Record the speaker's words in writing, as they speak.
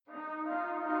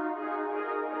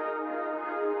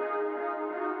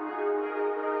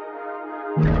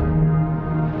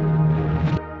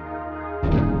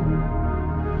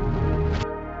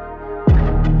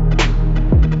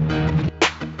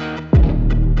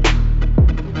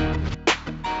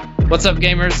What's up,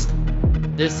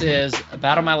 gamers? This is a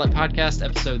Battle Mallet Podcast,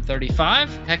 episode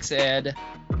 35, Hex Ed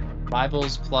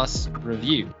Rivals Plus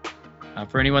Review.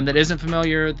 For anyone that isn't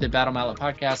familiar, the Battle Mallet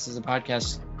Podcast is a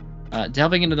podcast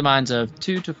delving into the minds of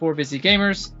 2 to 4 busy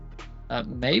gamers.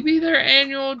 Maybe their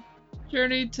annual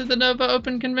journey to the Nova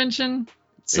Open Convention.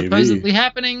 It's supposedly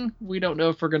happening. We don't know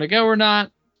if we're going to go or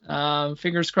not.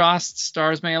 Fingers crossed,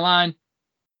 stars may align.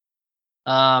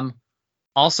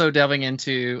 Also delving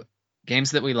into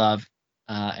games that we love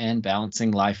and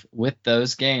balancing life with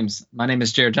those games. My name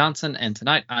is Jared Johnson, and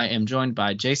tonight I am joined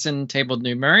by Jason Tabled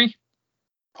New Murray.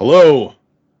 Hello.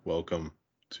 Welcome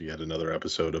to yet another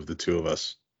episode of The Two of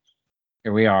Us.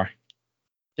 Here we are.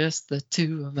 Just the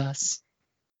two of us.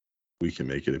 We can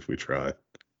make it if we try.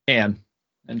 And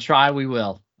try we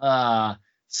will.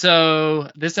 So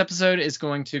this episode is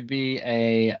going to be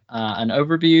an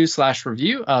overview /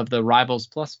 review of the Rivals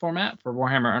Plus format for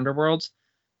Warhammer Underworlds.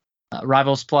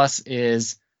 Rivals Plus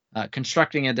is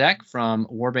constructing a deck from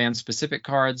Warband specific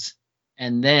cards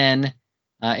and then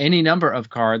any number of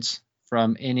cards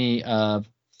from any of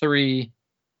 3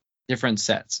 different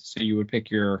sets. So you would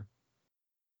pick your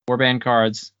Warband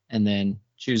cards and then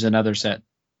choose another set,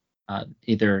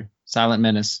 either Silent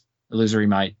Menace, Illusory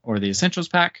Might, or the Essentials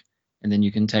pack. And then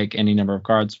you can take any number of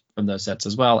cards from those sets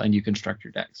as well, and you construct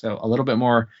your deck. So a little bit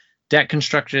more deck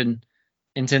construction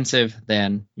intensive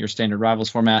than your standard Rivals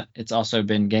format. It's also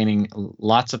been gaining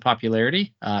lots of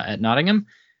popularity at Nottingham.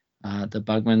 The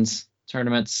Bugman's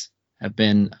tournaments have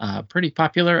been pretty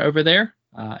popular over there.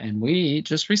 And we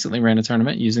just recently ran a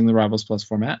tournament using the Rivals Plus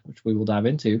format, which we will dive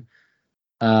into.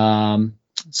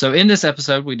 So in this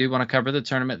episode, we do want to cover the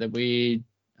tournament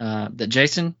that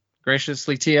Jason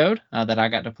graciously TO'd, that I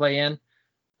got to play in,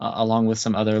 along with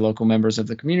some other local members of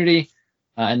the community.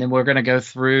 And then we're going to go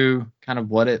through kind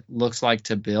of what it looks like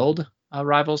to build a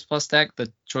Rivals Plus deck,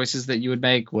 the choices that you would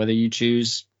make, whether you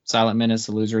choose Silent Menace,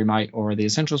 Illusory Might, or the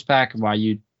Essentials pack, why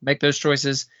you make those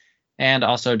choices, and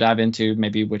also dive into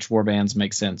maybe which warbands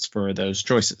make sense for those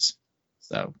choices.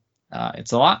 So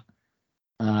it's a lot.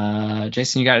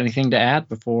 Jason, you got anything to add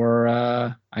before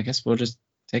I guess we'll just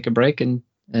take a break and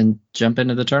jump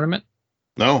into the tournament?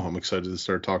 No, I'm excited to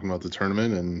start talking about the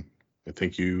tournament, and I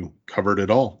think you covered it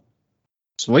all.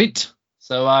 Sweet.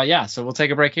 So so we'll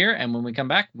take a break here, and when we come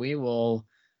back, we will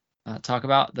talk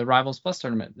about the Rivals Plus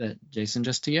tournament that Jason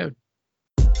just TO'd.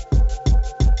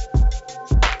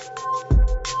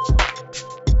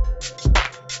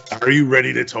 Are you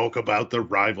ready to talk about the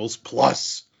Rivals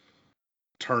Plus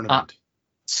tournament?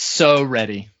 So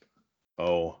ready.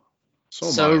 Oh,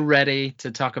 so ready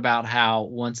to talk about how,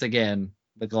 once again,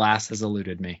 the glass has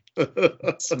eluded me.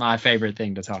 It's my favorite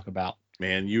thing to talk about.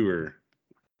 Man, you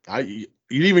didn't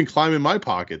even climb in my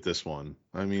pocket this one.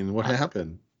 I mean, what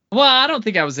happened? Well, I don't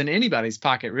think I was in anybody's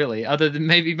pocket, really, other than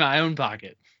maybe my own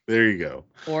pocket. There you go.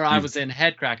 Or I was in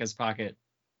Headcracker's pocket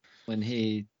when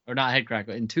in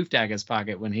Tooftagger's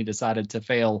pocket when he decided to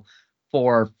fail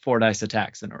 4 dice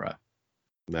attacks in a row.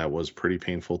 That was pretty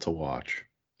painful to watch.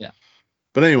 Yeah.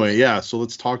 But anyway, so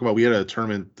let's talk about, we had a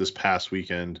tournament this past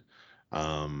weekend,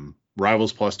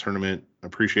 Rivals Plus tournament.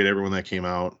 Appreciate everyone that came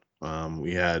out.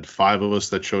 We had 5 of us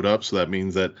that showed up, so that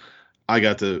means that I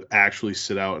got to actually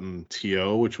sit out and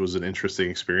TO, which was an interesting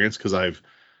experience because I've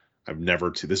never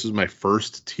this was my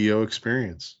first TO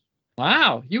experience.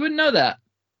 Wow, you wouldn't know that.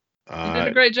 You did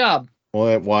a great job.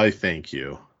 Well, why? Thank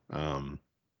you. I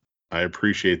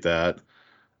appreciate that.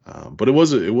 But it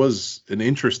was an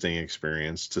interesting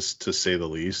experience to say the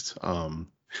least.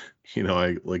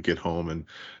 I get home and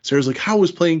Sarah's like, "How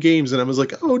was playing games?" And I was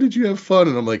like, "Oh, did you have fun?"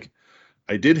 And I'm like,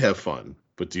 I did have fun,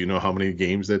 but do you know how many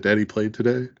games that Daddy played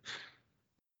today?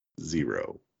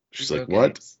 0. She's like,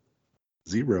 "What?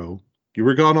 0? You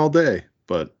were gone all day."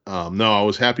 But no, I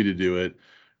was happy to do it.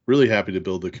 Really happy to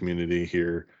build the community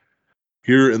here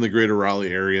in the greater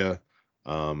Raleigh area.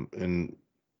 And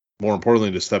more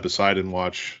importantly, to step aside and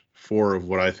watch 4 of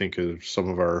what I think are some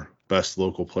of our best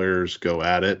local players go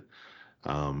at it.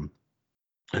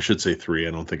 I should say 3.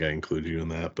 I don't think I include you in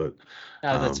that, but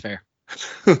that's fair.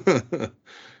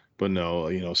 But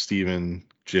no, Steven,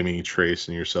 Jimmy, Trace,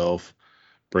 and yourself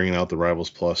bringing out the Rivals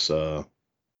Plus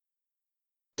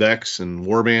decks and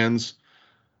warbands.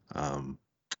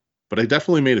 But I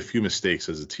definitely made a few mistakes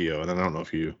as a TO, and I don't know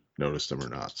if you noticed them or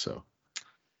not. So,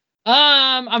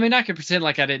 I mean, I could pretend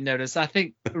like I didn't notice. I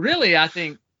think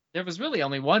there was really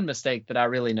only one mistake that I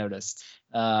really noticed,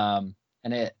 and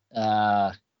it,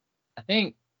 I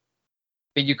think,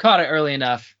 but you caught it early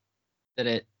enough that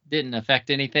it didn't affect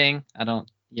anything.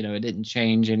 It didn't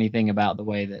change anything about the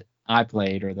way that I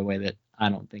played or the way that I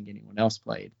don't think anyone else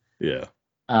played. Yeah.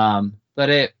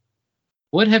 But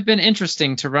would have been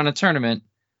interesting to run a tournament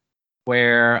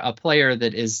where a player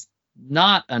that is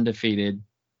not undefeated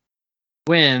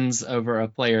wins over a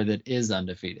player that is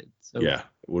undefeated. So Yeah, it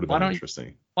would have been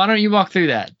interesting. Why don't you walk through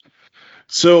that?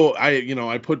 So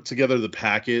I put together the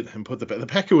packet and put the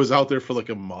packet was out there for like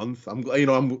a month. I'm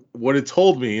what it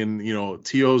told me, and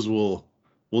TOs will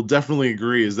definitely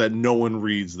agree, is that no one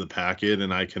reads the packet,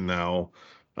 and I can now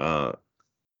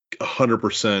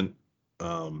 100%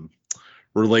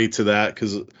 relate to that,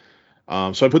 because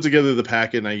so I put together the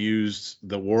packet and I used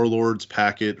the Warlords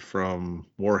packet from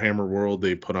Warhammer World.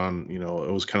 They put on,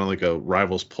 it was kind of like a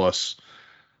Rivals Plus /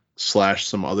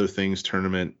 some other things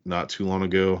tournament not too long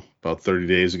ago, about 30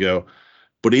 days ago.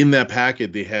 But in that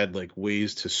packet, they had like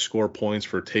ways to score points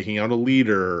for taking out a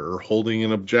leader or holding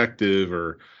an objective,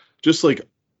 or just like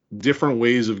different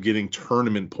ways of getting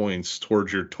tournament points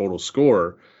towards your total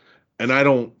score. And I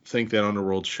don't think that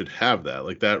Underworld should have that.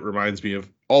 Like, that reminds me of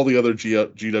all the other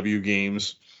GW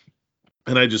games.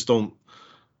 And I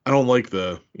don't like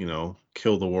the,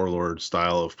 kill the warlord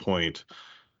style of point,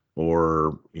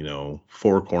 or,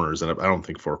 four corners. And I don't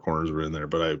think four corners were in there,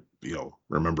 but I,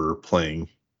 remember playing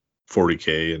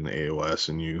 40K and AOS,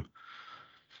 and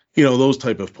those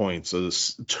type of points,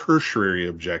 those tertiary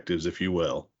objectives, if you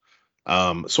will.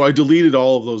 So I deleted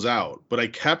all of those out, but I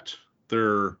kept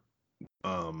their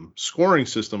scoring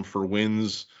system for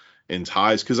wins and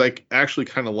ties, because I actually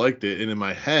kind of liked it. And in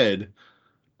my head,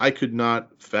 I could not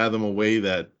fathom a way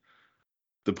that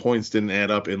the points didn't add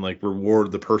up and like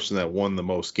reward the person that won the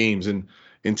most games. And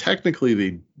technically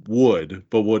they would,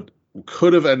 but what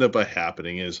could have ended up by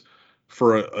happening is,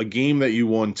 for a game that you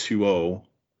won 2-0,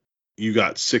 you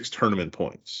got 6 tournament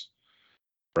points,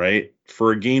 right?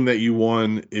 For a game that you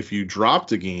won, if you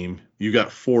dropped a game, you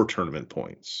got 4 tournament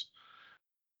points.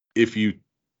 If you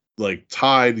like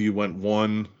tied, you went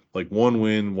one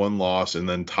win, 1 loss, and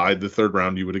then tied the third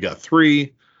round, you would have got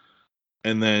 3.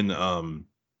 And then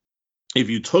if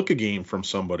you took a game from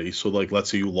somebody, so like let's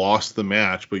say you lost the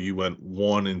match, but you went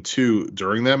 1 and 2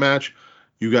 during that match,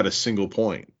 you got a single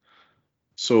point.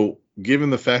 So given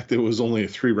the fact that it was only a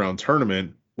 3-round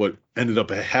tournament, what ended up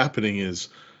happening is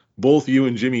both you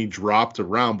and Jimmy dropped a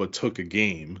round but took a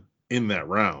game in that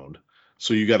round.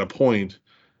 So you got a point,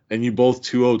 and you both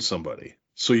 2-0'd somebody.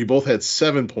 So you both had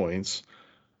 7 points,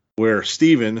 where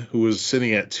Steven, who was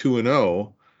sitting at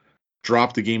 2-0,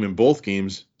 dropped a game in both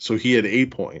games, so he had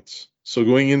 8 points. So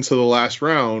going into the last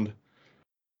round,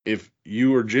 if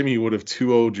you or Jimmy would have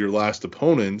 2-0'd your last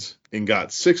opponent and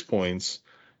got 6 points,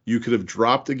 you could have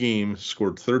dropped a game,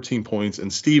 scored 13 points,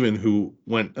 and Steven, who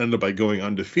ended up by going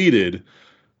undefeated,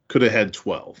 could have had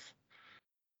 12.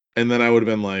 And then I would have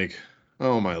been like,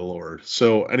 oh my lord.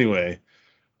 So anyway,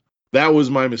 that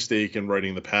was my mistake in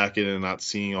writing the packet and not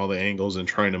seeing all the angles and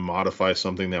trying to modify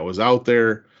something that was out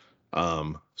there.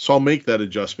 So I'll make that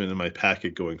adjustment in my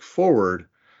packet going forward.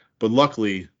 But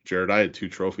luckily, Jared, I had 2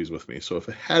 trophies with me. So if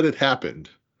it had happened,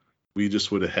 we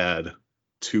just would have had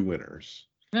 2 winners.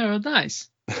 Oh, nice.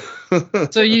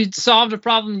 So you solved a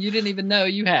problem you didn't even know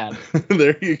you had.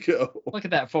 There you go. Look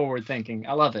at that forward thinking.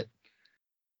 I love it.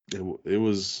 It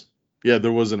was, yeah,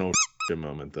 there was an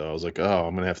moment though. I was like, oh,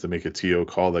 I'm gonna have to make a TO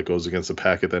call that goes against a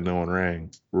packet that no one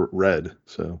read.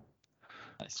 So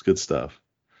nice. It's good stuff.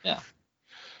 Yeah.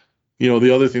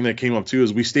 The other thing that came up too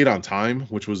is we stayed on time,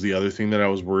 which was the other thing that I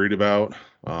was worried about.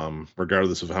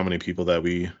 Regardless of how many people that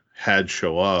we had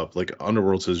show up, like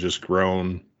Underworlds has just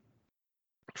grown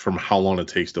from how long it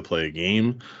takes to play a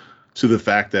game to the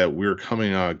fact that we're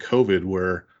coming out of COVID,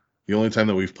 where the only time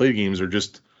that we've played games are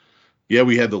just, yeah,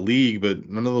 we had the league, but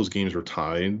none of those games were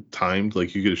timed.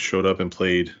 Like, you could have showed up and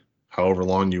played however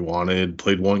long you wanted,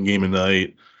 played 1 game a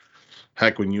night.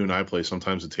 Heck, when you and I play,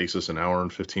 sometimes it takes us an hour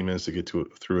and 15 minutes to get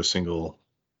through a single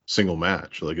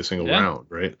match, like a single round,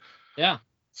 right? Yeah.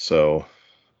 So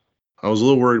I was a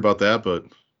little worried about that, but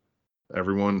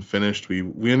everyone finished.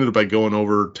 We ended up by going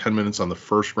over 10 minutes on the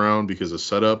first round because of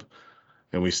setup,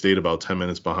 and we stayed about 10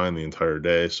 minutes behind the entire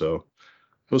day. So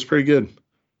it was pretty good.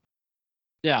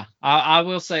 Yeah, I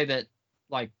will say that,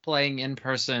 like, playing in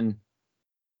person,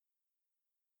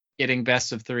 getting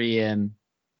best of 3 in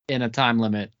a time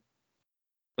limit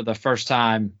for the first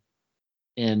time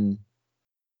in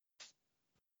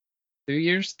 2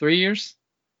 years, 3 years.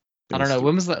 I don't know.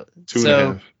 When was that?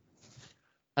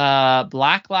 2.5.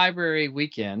 Black Library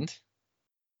weekend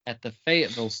at the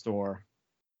Fayetteville store.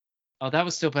 Oh, that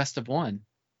was still best of 1.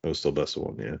 It was still best of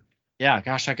 1, yeah. Yeah,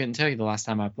 gosh, I couldn't tell you the last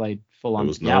time I played full on. It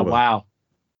was Nova. Yeah, wow.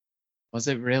 Was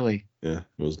it really? Yeah,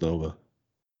 it was Nova.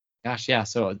 Gosh, yeah.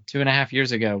 So 2.5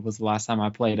 years ago was the last time I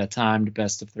played a timed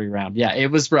best of 3 round. Yeah,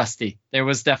 it was rusty. There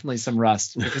was definitely some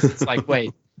rust because it's like,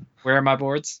 wait, where are my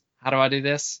boards? how do I do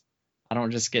this? I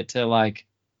don't just get to like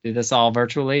do this all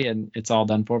virtually and it's all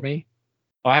done for me.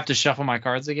 Oh, I have to shuffle my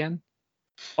cards again.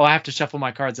 Oh, I have to shuffle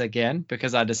my cards again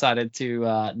because I decided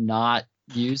to not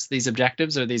use these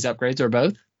objectives or these upgrades or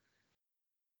both.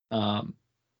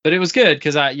 But it was good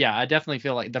because I definitely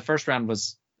feel like the first round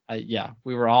was,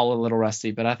 we were all a little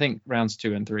rusty, but I think rounds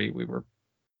 2 and 3 we were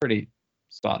pretty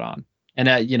spot on. And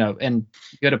and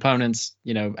good opponents,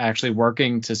 actually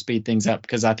working to speed things up,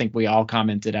 because I think we all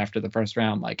commented after the first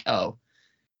round like, oh,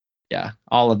 yeah,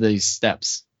 all of these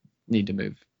steps need to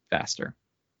move faster.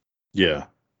 Yeah.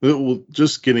 Well,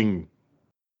 just getting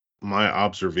my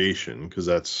observation, because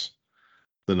that's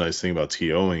the nice thing about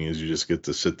TOing is you just get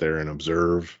to sit there and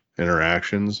observe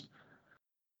interactions.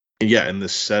 And yeah, in the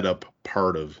setup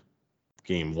part of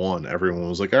game 1, everyone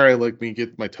was like, all right, let me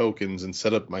get my tokens and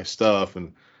set up my stuff.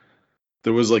 And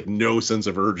there was like no sense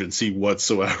of urgency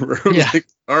whatsoever. I was like,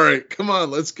 all right, come on,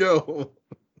 let's go.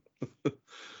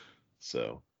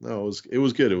 So no, it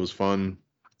was good. It was fun.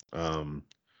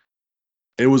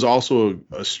 It was also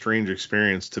a strange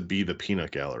experience to be the peanut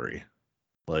gallery,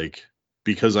 like,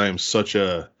 because I have such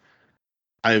a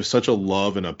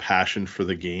love and a passion for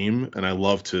the game, and I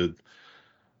love to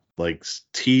like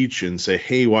teach and say,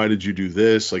 hey, why did you do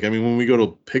this? Like, I mean, when we go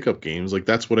to pickup games, like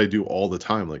that's what I do all the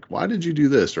time. Like, why did you do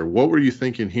this? Or what were you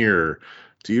thinking here?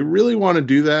 Do you really want to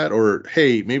do that? Or,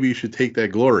 hey, maybe you should take that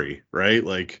glory, right?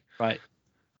 Like, right.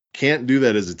 Can't do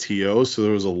that as a TO. So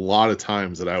there was a lot of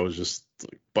times that I was just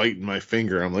like biting my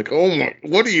finger. I'm like, oh my,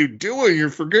 what are you doing? You're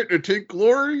forgetting to take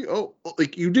glory. Oh,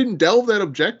 like you didn't delve that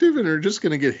objective and you're just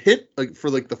going to get hit like for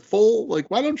like the full, like,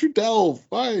 why don't you delve?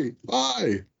 Why?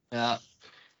 Yeah.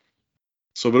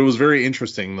 So, but it was very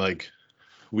interesting. Like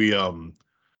we,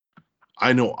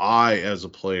 I know I, as a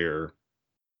player,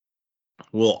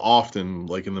 will often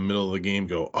like in the middle of the game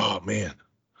go, oh man,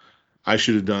 I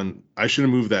should have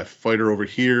moved that fighter over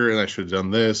here and I should have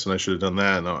done this and I should have done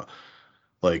that. And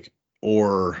like,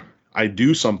 or I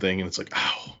do something and it's like,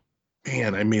 oh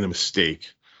man, I made a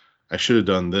mistake. I should have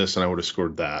done this and I would have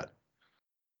scored that.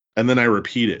 And then I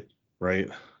repeat it, right?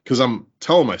 Because I'm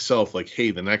telling myself, like, hey,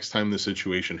 the next time this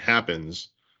situation happens,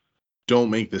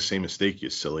 don't make the same mistake, you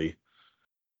silly.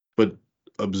 But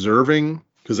observing,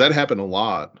 because that happened a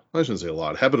lot. I shouldn't say a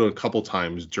lot. It happened a couple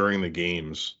times during the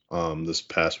games this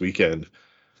past weekend.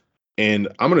 And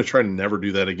I'm going to try to never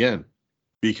do that again,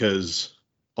 because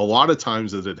a lot of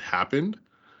times that it happened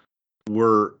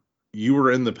where you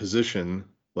were in the position,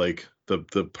 like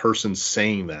the person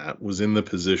saying that was in the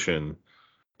position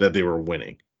that they were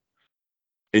winning.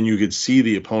 And you could see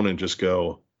the opponent just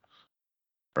go,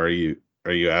 are you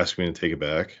asking me to take it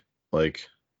back? Like,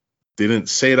 they didn't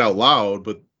say it out loud,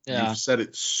 but you've said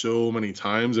it so many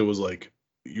times. It was like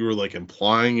you were like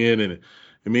implying it, and it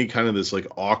made kind of this like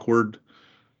awkward,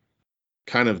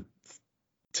 kind of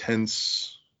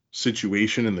tense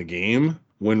situation in the game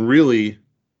when really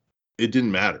it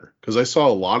didn't matter, because I saw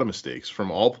a lot of mistakes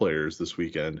from all players this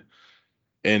weekend,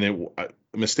 and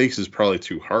mistakes is probably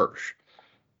too harsh.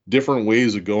 Different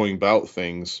ways of going about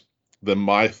things than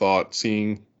my thought,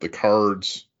 seeing the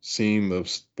cards, seeing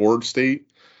the board state.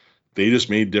 They just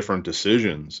made different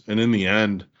decisions. And in the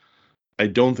end, I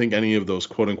don't think any of those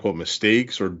quote unquote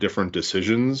mistakes or different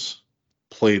decisions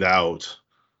played out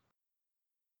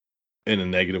in a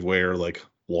negative way or like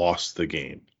lost the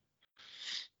game.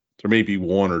 There may be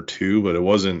one or two, but it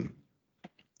wasn't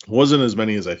as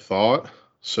many as I thought.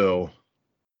 So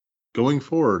going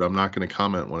forward, I'm not going to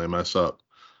comment when I mess up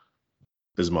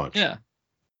as much. Yeah.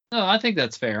 No, I think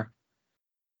that's fair.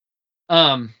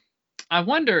 I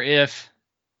wonder if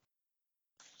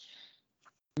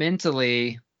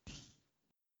mentally,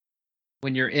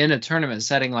 when you're in a tournament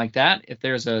setting like that, if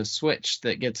there's a switch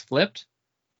that gets flipped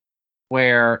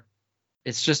where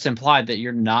it's just implied that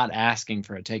you're not asking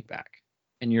for a take back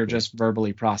and you're just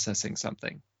verbally processing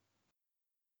something.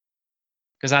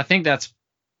 Because I think that's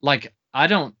like, I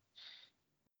don't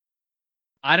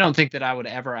think that I would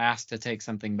ever ask to take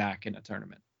something back in a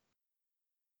tournament.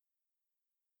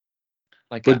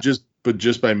 Like, but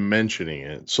just by mentioning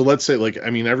it. So let's say, like,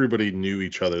 I mean, everybody knew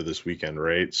each other this weekend,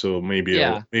 right? So maybe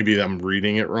I'm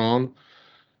reading it wrong.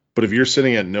 But if you're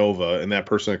sitting at Nova and that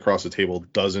person across the table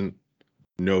doesn't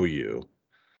know you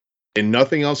and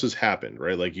nothing else has happened,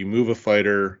 right? Like you move a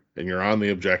fighter and you're on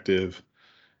the objective,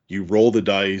 you roll the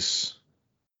dice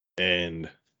and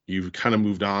you've kind of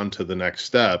moved on to the next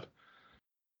step,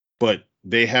 but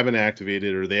they haven't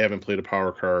activated or they haven't played a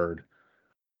power card,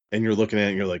 and you're looking at it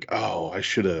and you're like, oh, I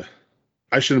should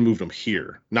have moved them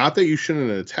here. Not that you shouldn't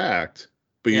have attacked,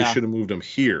 but you should have moved them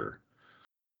here.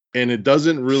 And it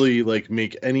doesn't really like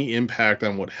make any impact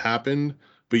on what happened,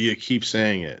 but you keep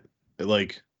saying it.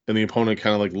 Like, and the opponent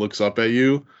kind of like looks up at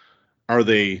you, are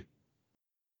they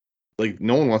like,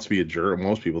 no one wants to be a jerk.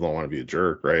 Most people don't want to be a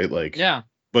jerk, right? Like, Yeah.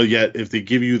 but yet if they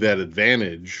give you that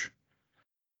advantage,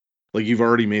 like you've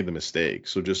already made the mistake.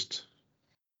 So just,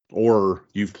 or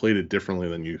you've played it differently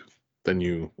than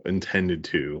you intended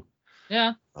to.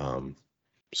 Yeah.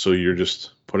 So you're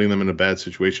just putting them in a bad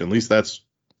situation. At least that's,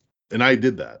 and I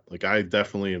did that. Like I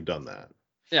definitely have done that.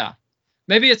 Yeah.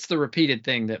 Maybe it's the repeated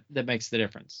thing that makes the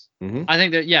difference. Mm-hmm. I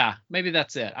think that, yeah, maybe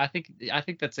that's it. I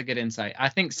think that's a good insight. I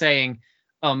think saying,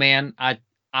 "Oh man, gosh,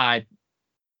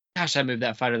 I moved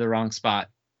that fighter to the wrong spot."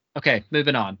 Okay,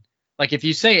 moving on. Like if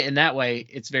you say it in that way,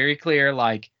 it's very clear.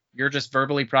 Like you're just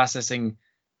verbally processing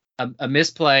a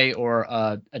misplay or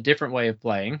a different way of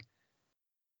playing.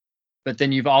 But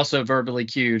then you've also verbally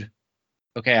cued,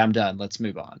 "Okay, I'm done. Let's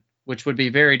move on," which would be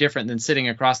very different than sitting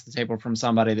across the table from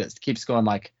somebody that keeps going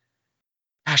like,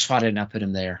 "Gosh, why didn't I put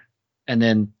him there?" And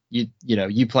then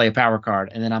you play a power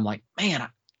card, and then I'm like, "Man,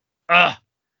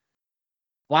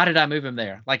 why did I move him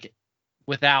there?" Like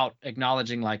without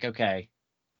acknowledging, like, okay,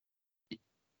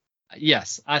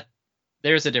 yes,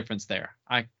 there's a difference there.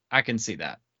 I can see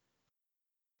that.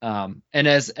 And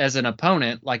as an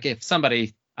opponent, like if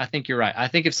somebody, I think you're right. I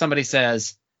think if somebody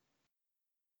says,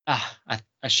 I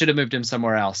should have moved him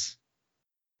somewhere else.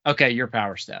 Okay, your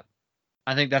power step.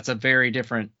 I think that's a very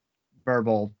different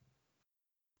verbal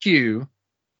cue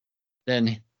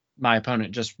than my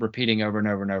opponent just repeating over and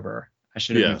over and over, "I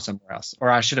should have moved somewhere else," or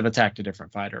 "I should have attacked a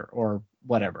different fighter," or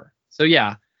whatever. So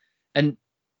yeah, and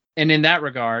in that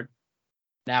regard,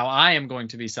 now I am going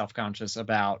to be self-conscious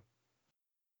about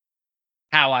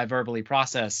how I verbally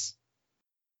process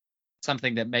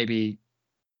something that maybe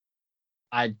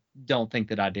I don't think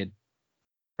that I did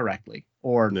correctly,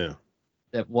 or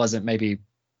that wasn't maybe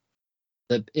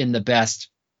in the best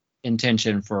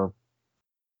intention for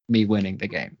me winning the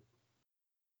game,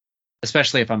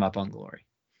 especially if I'm up on glory.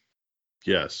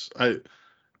 Yes, but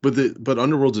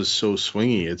Underworlds is so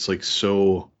swingy. It's like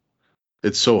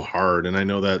it's so hard, and I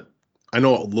know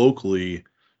locally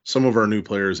some of our new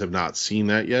players have not seen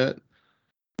that yet.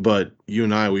 But you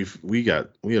and I, we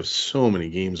have so many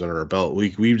games under our belt.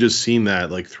 We've just seen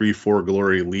that like 3-4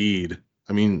 glory lead.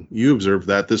 I mean, you observed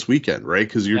that this weekend, right?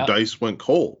 Because your dice went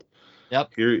cold.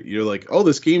 Yep. You're like, oh,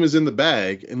 this game is in the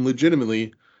bag, and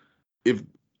legitimately, if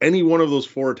any one of those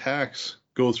 4 attacks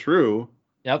go through,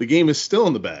 the game is still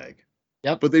in the bag.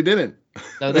 Yep. But they didn't.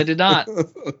 No, they did not.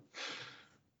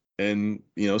 And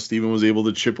Steven was able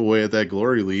to chip away at that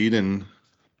glory lead, and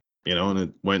and it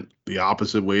went the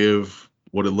opposite way of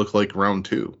what it looked like round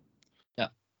 2. Yeah.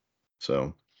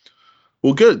 So,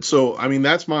 well, good. So, I mean,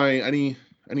 that's any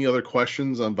other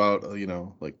questions about,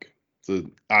 like the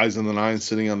eyes and the nines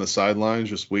sitting on the sidelines,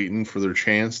 just waiting for their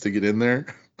chance to get in there?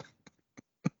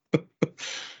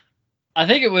 I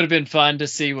think it would have been fun to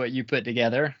see what you put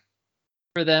together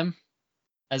for them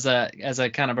as a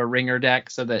kind of a ringer deck,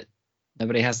 so that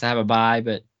nobody has to have a bye,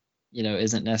 but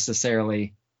isn't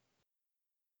necessarily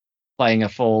playing a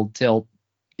full tilt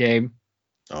game.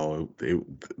 Oh,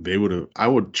 they would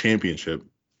have. Championship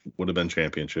would have been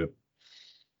championship.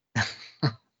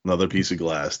 Another piece of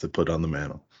glass to put on the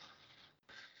mantle.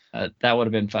 That would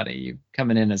have been funny. You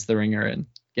coming in as the ringer and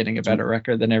getting a better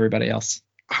record than everybody else.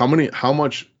 How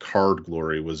much card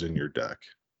glory was in your deck?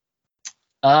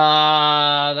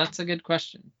 That's a good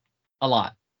question. A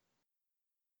lot.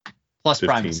 Plus 15,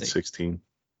 primacy. 16.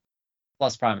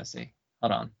 Plus primacy.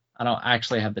 Hold on. I don't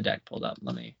actually have the deck pulled up.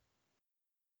 Let me.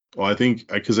 Well, I think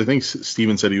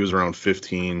Steven said he was around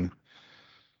 15.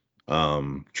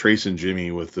 Trace and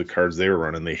Jimmy, with the cards they were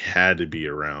running, they had to be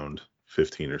around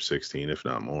 15 or 16, if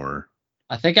not more.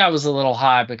 I think I was a little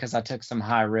high because I took some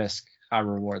high risk, high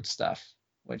reward stuff,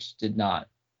 which did not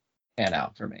pan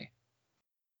out for me.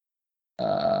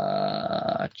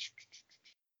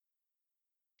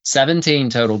 17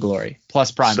 total glory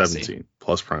plus primacy. 17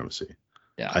 plus primacy.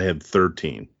 Yeah. I had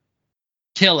 13.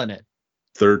 Killing it.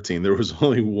 13. There was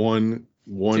only one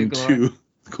two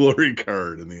glory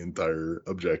card in the entire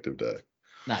objective deck.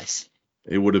 Nice.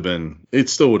 It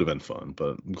still would have been fun,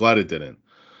 but I'm glad it didn't.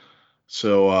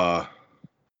 So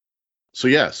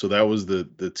that was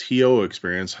the TO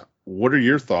experience. What are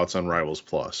your thoughts on Rivals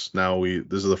Plus? Now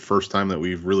this is the first time that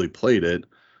we've really played it.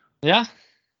 Yeah.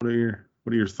 What are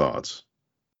your thoughts?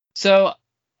 So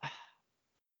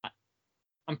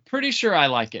I'm pretty sure I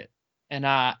like it. And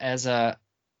as a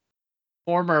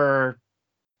former,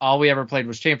 all we ever played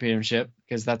was Championship,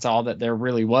 because that's all that there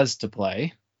really was to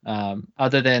play.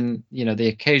 Other than, the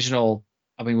occasional,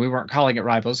 I mean, we weren't calling it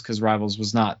Rivals because Rivals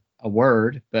was not a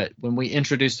word, but when we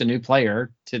introduced a new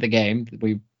player to the game,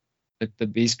 we took the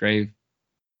Beastgrave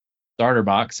starter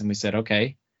box and we said,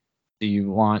 okay, Do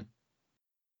you want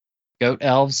goat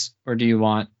elves or do you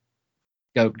want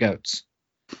goats?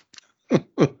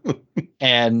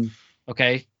 And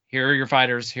okay, here are your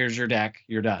fighters. Here's your deck.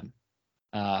 You're done.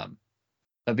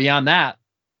 But beyond that,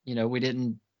 we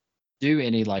didn't do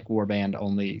any like warband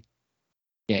only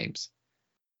games.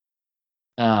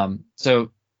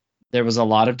 So there was a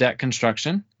lot of deck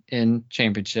construction in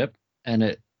Championship, and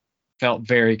it felt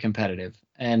very competitive.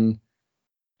 And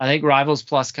I think Rivals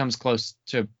Plus comes close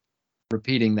to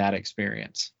repeating that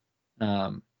experience.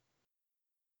 When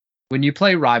you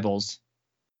play Rivals,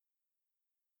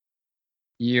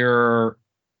 you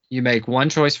make one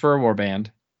choice for a warband,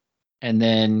 and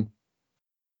then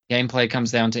gameplay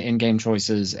comes down to in-game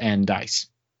choices and dice.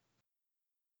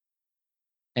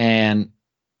 And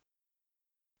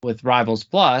with Rivals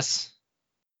Plus,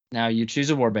 now you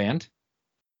choose a warband,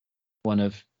 one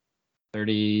of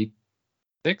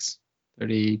 36,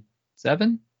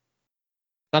 37,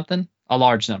 something, a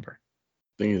large number.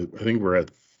 I think we're at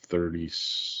 30,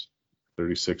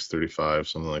 36, 35,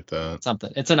 something like that.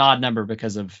 Something. It's an odd number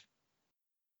because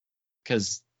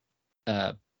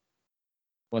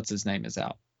what's his name is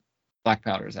out. Black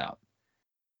Powder is out.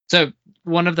 So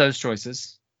one of those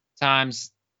choices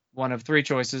times one of three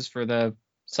choices for the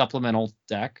supplemental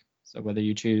deck. So whether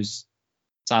you choose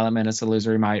Silent Menace,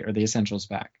 Illusory Might, or the Essentials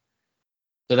pack.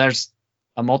 So there's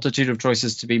a multitude of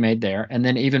choices to be made there. And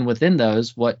then even within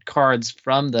those, what cards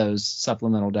from those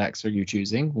supplemental decks are you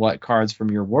choosing? What cards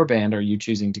from your warband are you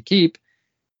choosing to keep?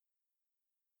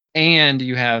 And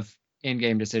you have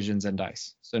in-game decisions and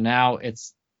dice. So now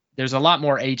there's a lot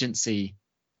more agency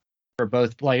for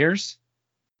both players,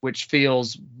 which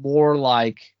feels more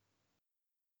like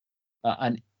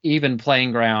an even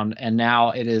playing ground. And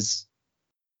now it is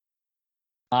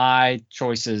my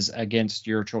choices against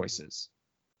your choices,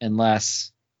 and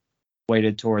less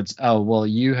weighted towards, oh, well,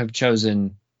 you have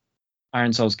chosen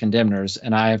Iron Souls Condemners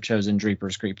and I have chosen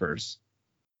Dreepers Creepers.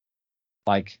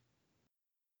 Like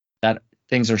that,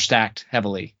 things are stacked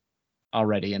heavily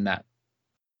already in that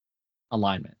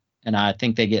alignment. And I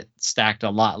think they get stacked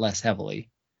a lot less heavily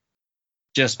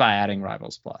just by adding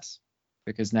Rivals Plus,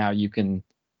 because now you can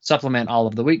supplement all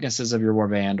of the weaknesses of your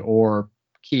warband or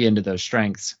key into those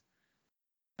strengths,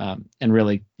 and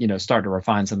really, start to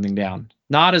refine something down.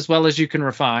 Not as well as you can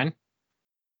refine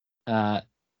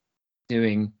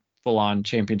doing full-on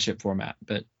Championship format,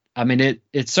 but I mean,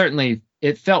 it certainly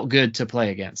felt good to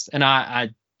play against, and I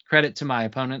credit to my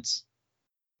opponents.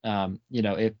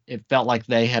 It felt like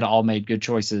they had all made good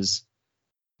choices,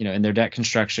 in their deck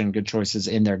construction, good choices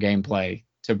in their gameplay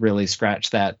to really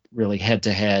scratch that really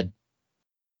head-to-head.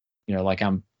 Like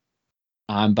I'm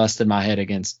busting my head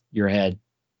against your head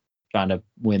trying to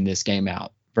win this game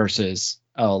out, versus,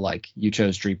 oh, like you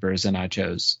chose Dreepers and I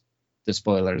chose the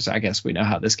spoilers. I guess we know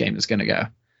how this game is going to go.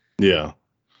 Yeah.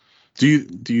 Do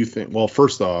you think, well,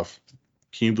 first off,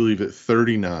 can you believe it?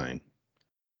 39.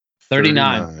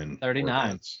 39.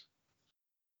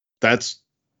 That's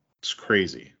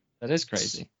crazy. That is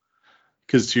crazy.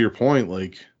 Because to your point,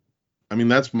 like, I mean,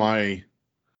 that's one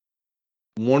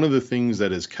of the things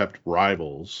that has kept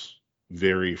Rivals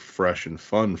very fresh and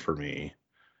fun for me,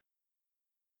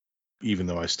 even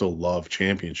though I still love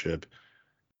Championship,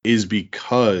 is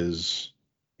because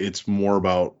it's more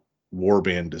about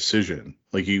warband decision.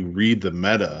 Like, you read the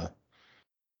meta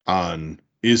on,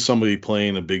 is somebody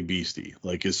playing a big beastie?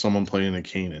 Like, is someone playing a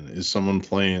Kanan? Is someone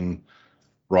playing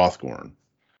Rothgorn?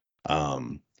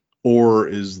 Or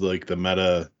is like the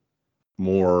meta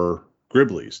more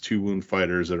Gribblies, 2-wound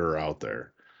fighters that are out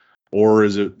there? Or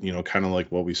is it, kind of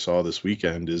like what we saw this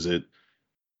weekend? Is it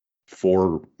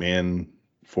 4-man,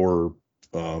 4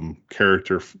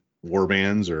 character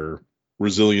warbands or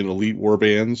resilient elite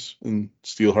warbands in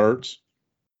Steel Hearts?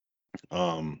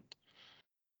 And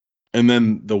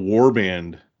then the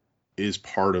warband is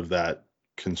part of that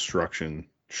construction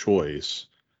choice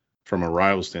from a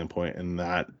rival standpoint, and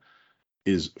that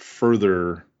is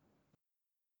further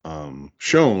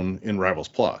shown in Rivals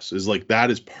Plus. Is like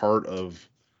that is part of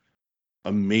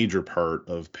a major part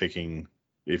of picking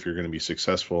if you're going to be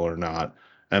successful or not.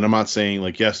 And I'm not saying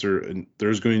like, yes,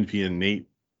 there's going to be innate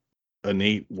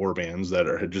warbands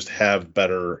that just have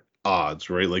better odds,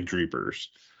 right? Like Dreepers,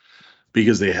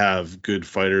 because they have good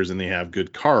fighters and they have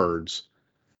good cards.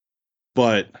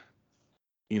 But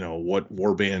what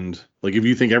warband, like if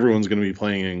you think everyone's going to be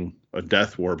playing a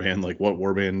death warband, like what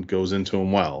warband goes into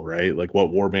them well, right? Like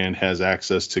what warband has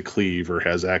access to cleave or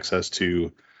has access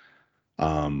to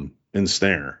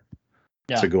ensnare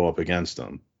to go up against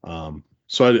them.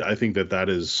 So I think that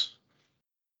is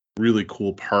really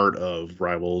cool part of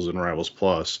Rivals and Rivals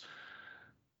Plus.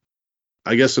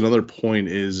 I guess another point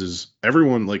is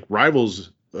everyone, like,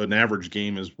 Rivals, an average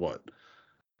game is what,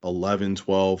 11,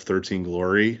 12, 13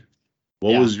 glory.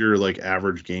 What Yeah. was your, like,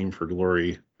 average game for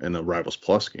glory in a Rivals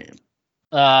Plus game?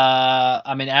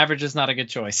 I mean, average is not a good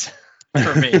choice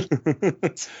for me.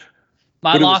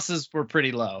 My But it was losses were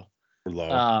pretty low.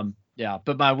 low. Yeah,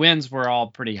 but my wins were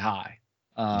all pretty high.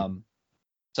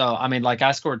 So I mean, like,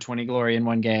 I scored 20 glory in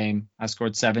one game. I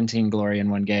scored 17 glory in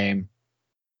one game.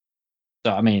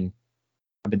 So I mean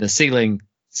the ceiling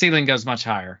goes much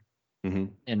higher Hmm.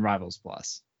 in Rivals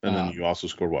Plus. And then you also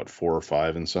scored what, 4 or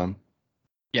 5 in some?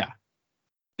 Yeah.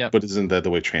 Yep. But isn't that the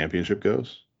way championship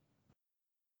goes?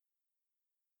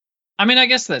 I mean, I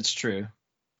guess that's true.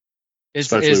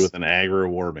 Especially with an aggro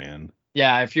warband.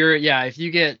 Yeah, if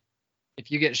you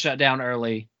get shut down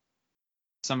early,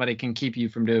 somebody can keep you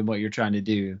from doing what you're trying to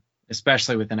do,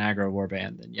 especially with an aggro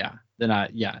warband,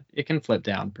 then it can flip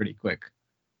down pretty quick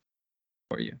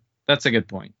for you. That's a good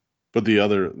point. But the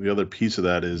other piece of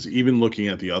that is even looking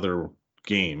at the other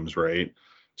games, right?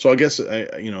 So I guess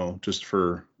just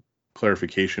for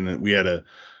clarification, we had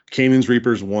Canaan's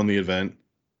Reapers won the event,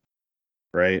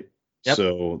 right? Yep.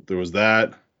 So there was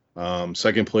that.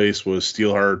 Second place was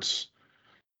Steelhearts.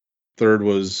 Third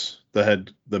was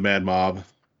the Mad Mob.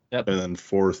 Yep. And then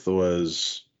fourth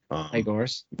was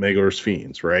Magor's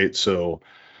Fiends, right? So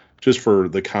just for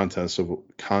the context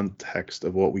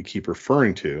of what we keep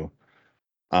referring to,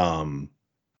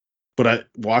 but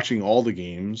watching all the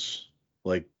games,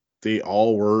 like, they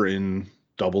all were in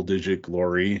double-digit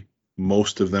glory.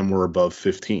 Most of them were above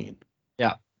 15.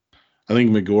 Yeah. I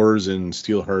think Magor's and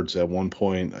Steelhearts at one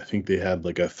point, I think they had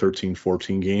like a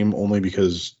 13-14 game only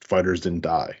because fighters didn't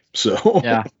die. So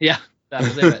yeah, that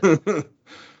was it.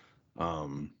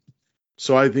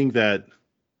 So I think that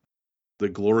the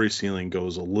glory ceiling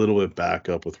goes a little bit back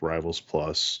up with Rivals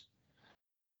Plus.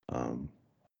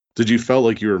 Did you felt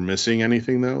like you were missing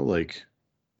anything though? Like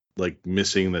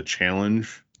missing the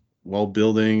challenge while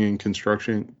building and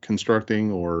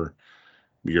constructing, or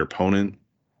your opponent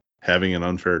having an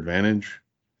unfair advantage?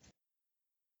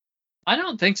 I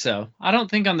don't think so. I don't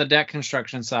think on the deck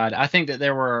construction side. I think that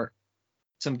there were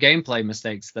some gameplay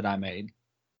mistakes that I made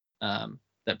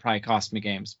that probably cost me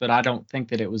games, but I don't think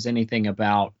that it was anything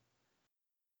about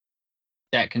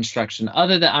deck construction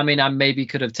other than, I mean, I maybe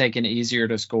could have taken easier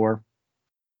to score.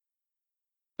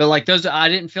 But like those, I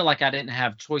didn't feel like I didn't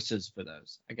have choices for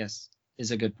those, I guess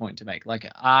is a good point to make. Like,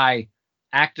 I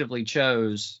actively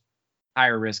chose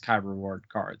higher risk, high reward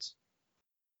cards,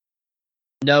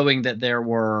 knowing that there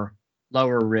were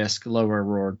lower risk,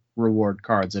 lower reward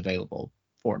cards available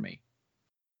for me.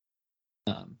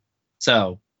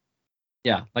 So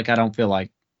yeah, like, I don't feel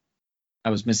like I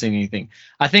was missing anything.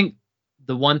 I think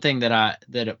the one thing that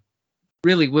it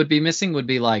really would be missing would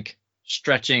be like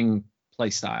stretching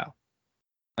play style.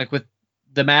 Like with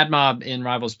the Mad Mob in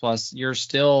Rivals Plus, you're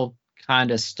still kind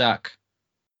of stuck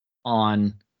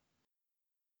on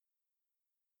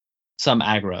some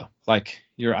aggro. Like,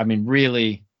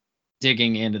 really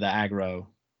digging into the aggro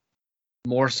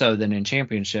more so than in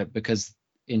Championship, because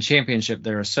in Championship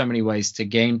there are so many ways to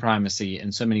gain primacy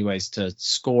and so many ways to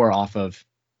score off of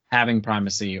having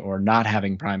primacy or not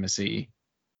having primacy.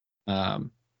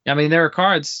 There are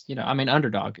cards,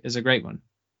 Underdog is a great one,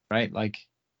 right? Like,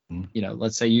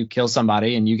 let's say you kill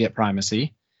somebody and you get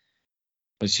primacy,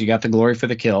 but you got the glory for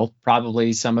the kill,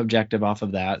 probably some objective off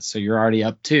of that. So you're already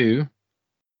up 2.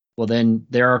 Well, then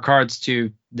there are cards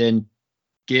to then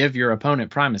give your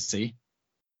opponent primacy.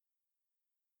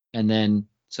 And then,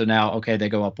 so now, okay, they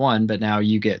go up 1, but now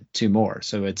you get 2 more.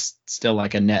 So it's still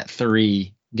like a net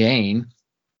 3 gain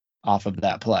off of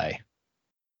that play.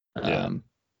 Yeah.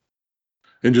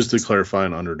 And just to clarify,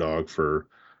 an Underdog for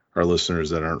our listeners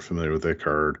that aren't familiar with that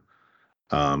card,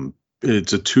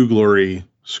 it's a 2 glory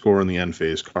score in the end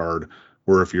phase card,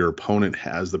 where if your opponent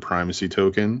has the primacy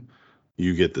token,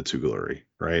 you get the 2 glory,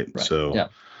 right? So, yeah.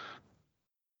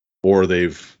 Or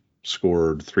they've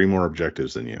scored 3 more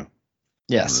objectives than you.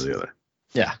 Yes. One or the other.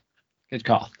 Yeah. Good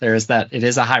call. There is that. It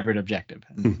is a hybrid objective,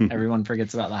 and everyone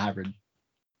forgets about the hybrid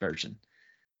version.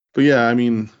 But yeah,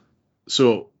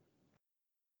 so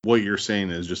what you're saying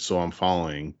is, just so I'm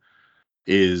following,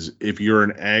 is if you're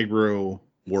an aggro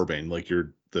warband, like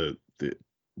the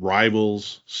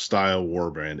Rivals style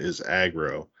warband is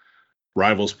aggro,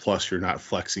 Rivals Plus, you're not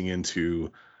flexing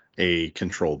into a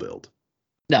control build.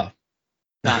 No,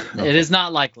 not. Okay. It is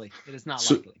not likely. It is not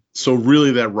likely. So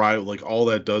really, that rival, like, all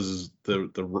that does is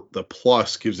the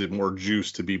plus gives it more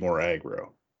juice to be more aggro.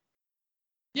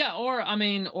 Yeah,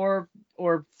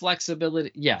 or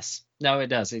flexibility. Yes. No, it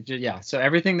does. Yeah. So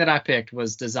everything that I picked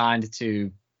was designed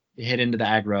to hit into the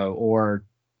aggro, or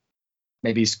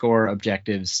maybe score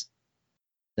objectives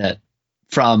that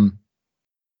from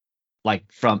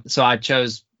so I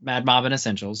chose Mad Mob and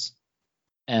Essentials,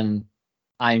 and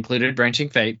I included Branching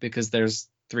Fate because there's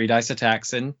 3 dice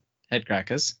attacks in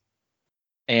Headcrackers,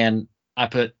 and I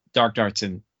put Dark Darts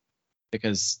in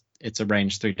because it's a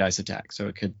range 3 dice attack, so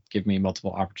it could give me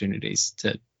multiple opportunities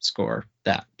to score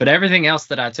that. But everything else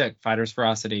that I took, Fighter's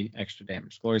Ferocity, extra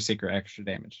damage, Glory Seeker, extra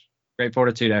damage, Great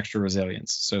Fortitude, extra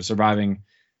resilience, so surviving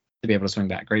to be able to swing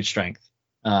back, great strength.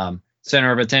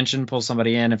 Center of Attention, pull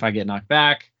somebody in if I get knocked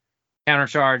back,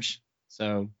 countercharge,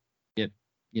 so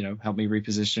help me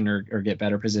reposition or get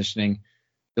better positioning.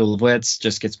 Duel of Wits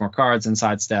just gets more cards, and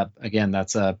Sidestep, again,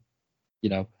 that's a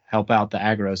help out the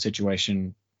aggro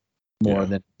situation more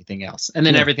than anything else. And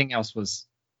then everything else was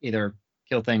either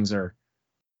kill things or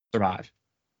survive.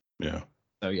 Yeah.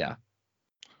 So yeah.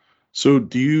 So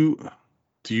do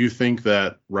you think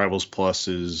that Rivals Plus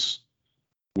is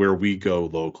where we go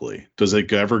locally? Does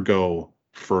it ever go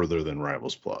further than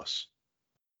Rivals Plus?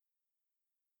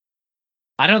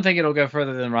 I don't think it'll go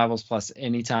further than Rivals Plus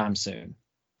anytime soon.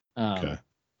 Okay.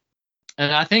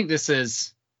 And I think this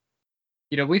is,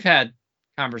 we've had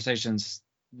conversations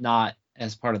not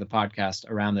as part of the podcast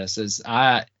around this. Is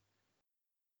I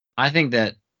think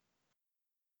that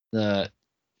the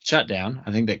shutdown,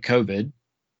 I think that COVID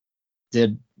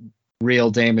did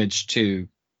real damage to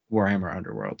Warhammer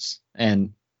Underworlds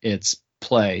and its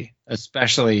play,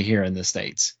 especially here in the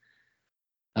States,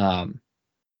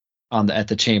 at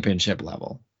the championship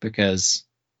level, because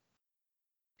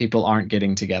people aren't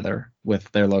getting together with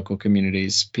their local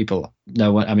communities.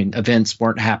 Events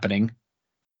weren't happening,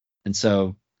 and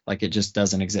so it just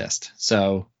doesn't exist.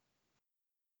 So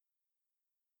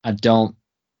I don't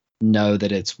know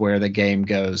that it's where the game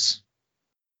goes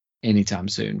anytime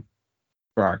soon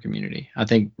for our community. I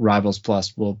think Rivals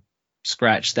Plus will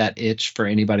scratch that itch for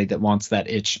anybody that wants that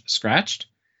itch scratched.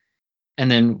 And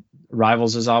then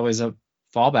Rivals is always a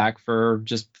fallback for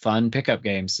just fun pickup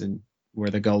games, and where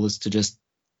the goal is to just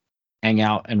hang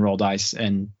out and roll dice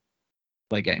and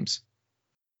play games.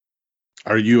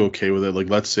 Are you okay with it? Like,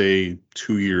 let's say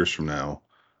 2 years from now,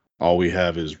 all we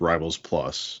have is Rivals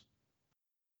Plus.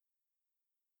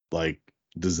 Like,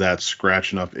 does that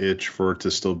scratch enough itch for it to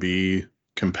still be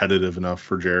competitive enough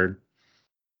for Jared?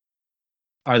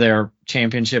 Are there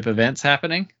championship events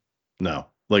happening? No.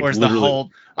 Or is literally, the whole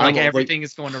everything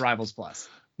is going to Rivals Plus?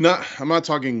 No, I'm not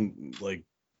talking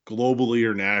globally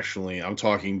or nationally. I'm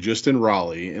talking just in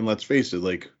Raleigh. And let's face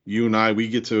it, you and I, we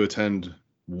get to attend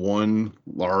one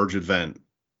large event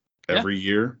every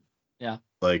year. Yeah.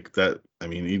 That,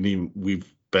 even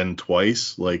we've been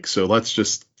twice. So let's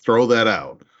just throw that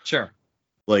out. Sure.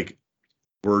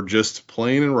 We're just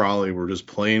playing in Raleigh. We're just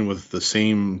playing with the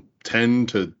same 10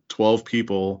 to 12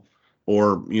 people,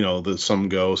 or, some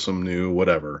go, some new,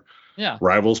 whatever. Yeah.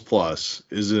 Rivals Plus,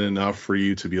 is it enough for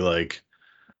you to be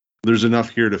there's enough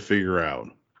here to figure out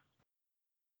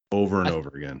over and over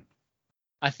again?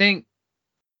 I think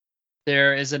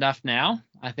there is enough now.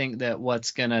 I think that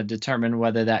what's going to determine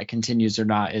whether that continues or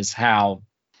not is how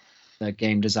the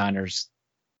game designers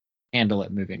handle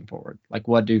it moving forward.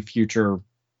 What do future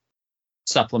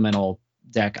supplemental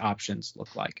deck options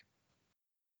look like?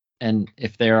 And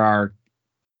if there are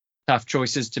tough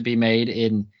choices to be made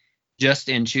in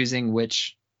choosing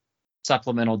which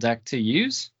supplemental deck to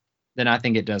use, then I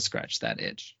think it does scratch that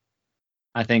itch.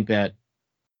 I think that,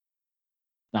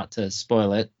 not to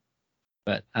spoil it,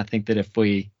 but I think that if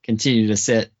we continue to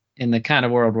sit in the kind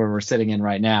of world where we're sitting in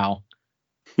right now,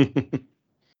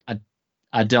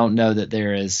 I don't know that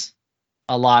there is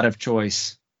a lot of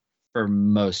choice for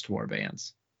most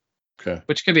warbands. Okay.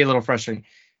 Which could be a little frustrating.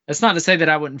 That's not to say that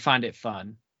I wouldn't find it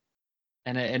fun.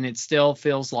 And it still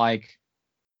feels like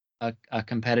a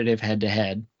competitive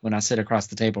head-to-head when I sit across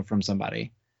the table from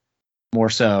somebody, more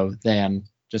so than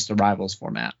just a Rivals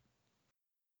format.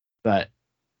 But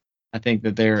I think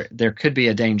that there could be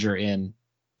a danger in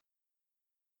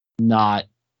not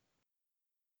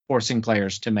forcing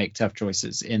players to make tough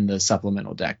choices in the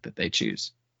supplemental deck that they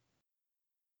choose.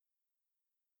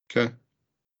 Okay.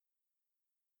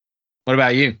 What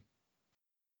about you?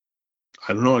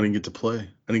 I don't know. I didn't get to play.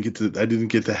 I didn't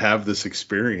get to have this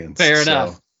experience. Fair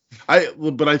enough.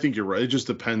 But I think you're right. It just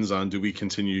depends on, do we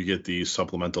continue to get these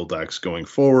supplemental decks going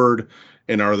forward,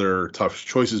 and are there tough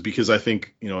choices? Because I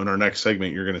think, in our next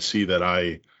segment, you're going to see that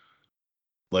I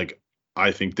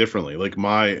think differently.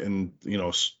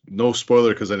 No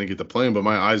spoiler because I didn't get to play them, but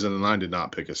my Eyes on the Nine did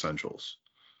not pick Essentials.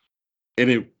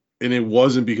 And it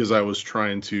wasn't because I was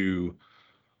trying to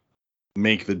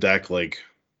make the deck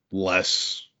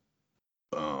less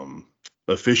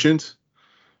efficient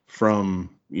from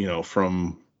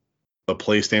a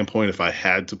play standpoint, if I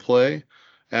had to play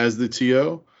as the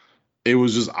TO, it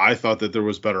was just I thought that there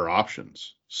was better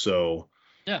options. So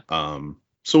Yeah.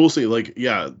 So we'll see. Like,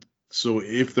 yeah. So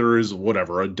if there is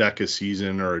whatever a deck a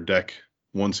season or a deck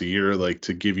once a year, like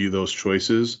to give you those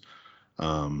choices.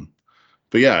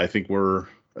 But yeah, I think we're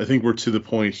to the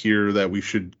point here that we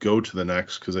should go to the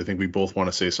next because I think we both want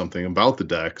to say something about the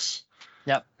decks.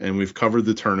 Yep. And we've covered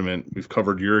the tournament. We've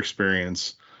covered your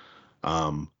experience.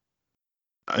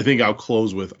 I think I'll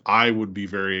close with I would be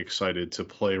very excited to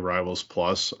play Rivals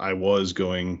Plus. I was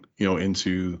going,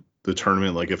 into the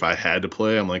tournament. Like if I had to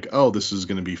play, I'm like, oh, this is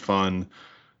going to be fun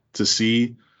to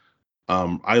see.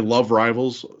 I love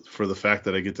Rivals for the fact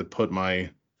that I get to put my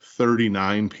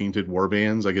 39 painted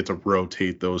warbands. I get to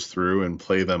rotate those through and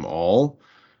play them all.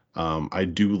 I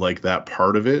do like that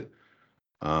part of it.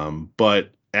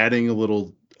 But adding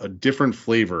a different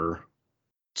flavor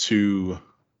to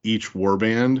each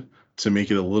warband to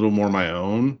make it a little more my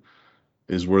own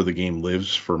is where the game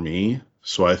lives for me.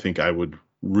 So I think I would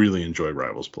really enjoy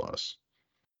Rivals Plus.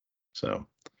 So,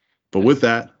 but with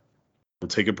that, we'll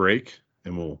take a break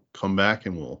and we'll come back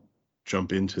and we'll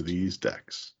jump into these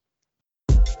decks.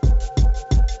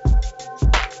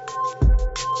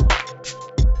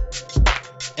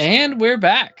 And we're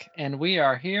back, and we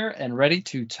are here and ready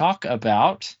to talk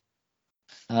about,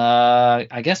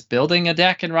 I guess, building a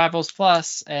deck in Rivals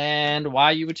Plus and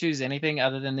why you would choose anything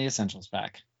other than the Essentials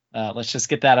pack. Let's just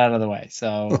get that out of the way.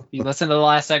 So if you listened to the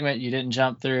last segment, you didn't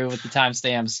jump through with the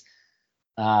timestamps.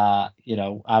 I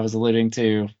was alluding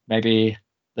to maybe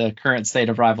the current state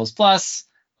of Rivals Plus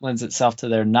lends itself to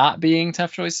there not being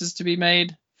tough choices to be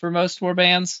made for most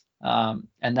warbands.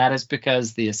 And that is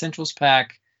because the Essentials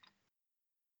pack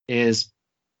is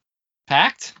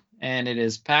packed, and it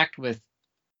is packed with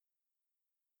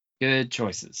good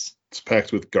choices. It's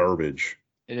packed with garbage.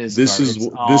 It is. This garbage. is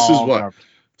what. Garbage.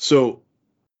 So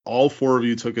all four of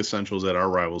you took Essentials at our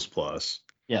Rivals Plus.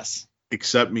 Yes.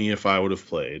 Except me if I would have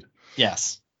played.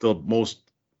 Yes. The most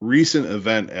recent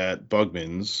event at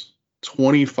Bugman's,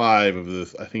 25 of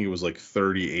the, I think it was like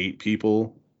 38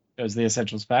 people. It was the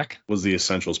Essentials pack. Was the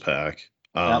Essentials pack.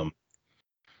 Yep.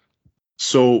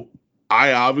 So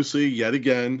I obviously, yet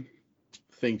again,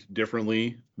 think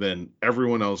differently than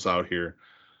everyone else out here.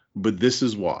 But this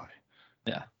is why.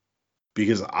 Yeah.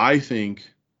 Because I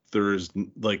think there's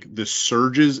like the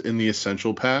surges in the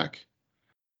Essential pack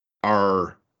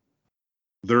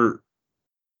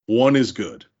one is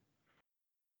good.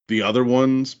 The other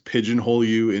ones pigeonhole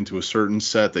you into a certain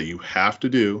set that you have to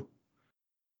do.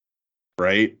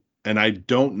 Right. And I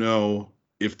don't know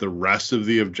if the rest of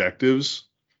the objectives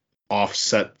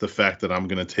offset the fact that I'm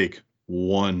going to take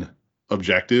one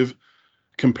objective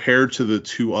compared to the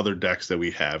two other decks that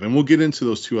we have. And we'll get into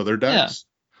those two other decks.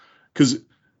 Because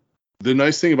the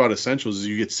nice thing about Essentials is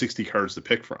you get 60 cards to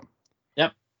pick from.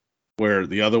 Yep. Where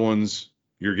the other ones,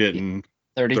 you're getting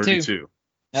 32.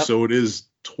 Yep. So it is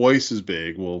twice as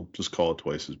big. We'll just call it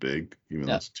twice as big, even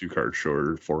though it's 2 cards short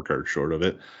or 4 cards short of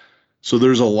it. So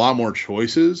there's a lot more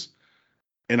choices.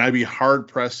 And I'd be hard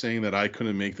pressed saying that I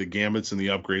couldn't make the gambits and the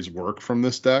upgrades work from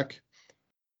this deck.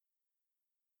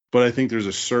 But I think there's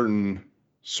a certain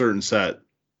set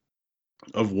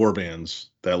of warbands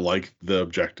that like the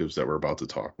objectives that we're about to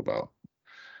talk about.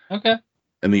 Okay.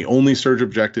 And the only surge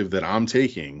objective that I'm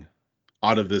taking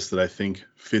out of this that I think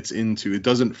fits into, it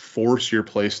doesn't force your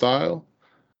play style,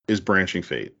 is Branching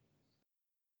Fate.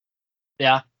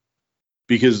 Yeah.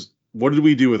 Because what did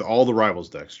we do with all the Rivals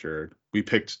decks, Jared? We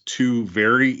picked 2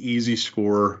 very easy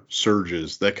score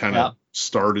surges that kind of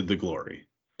started the glory.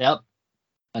 Yep.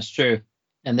 That's true.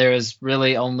 And there is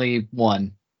really only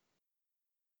one.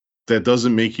 That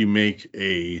doesn't make you make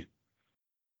a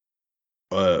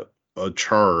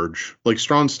charge. Like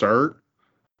Strong Start,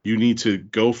 you need to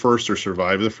go first or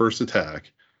survive the first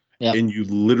attack. Yep. And you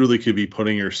literally could be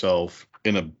putting yourself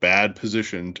in a bad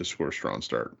position to score Strong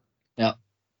Start. Yep.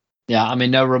 Yeah, I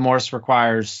mean, No Remorse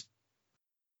requires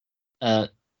a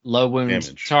low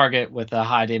wound target with a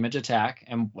high damage attack.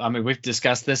 And I mean, we've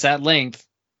discussed this at length.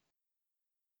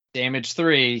 Damage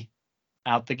 3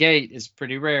 out the gate is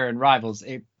pretty rare in Rivals.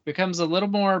 It becomes a little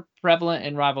more prevalent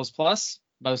in Rivals Plus,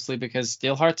 mostly because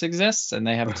Steelhearts exists and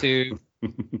they have two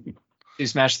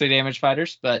Smash 3 damage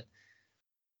fighters. But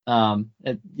No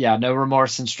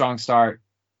Remorse and Strong Start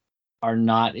are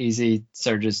not easy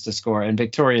surges to score. And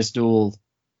Victorious Duel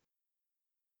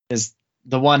is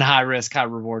the one high risk, high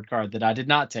reward card that I did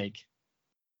not take.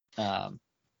 But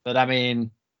I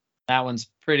mean, that one's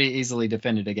pretty easily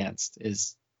defended against,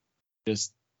 is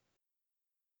just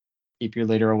keep your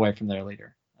leader away from their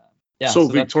leader. So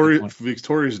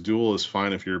Victorious Duel is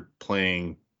fine if you're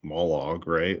playing Mollog,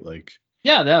 right? Like,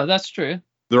 Yeah, no, that's true.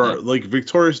 There Yeah. are like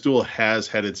Victorious Duel has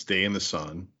had its day in the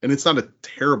sun, and it's not a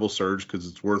terrible surge because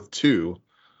it's worth 2.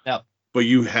 Yep. But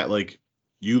you had like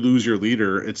you lose your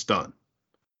leader, it's done.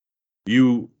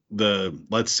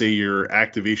 Let's say your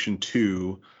activation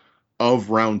 2 of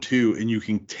round 2, and you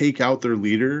can take out their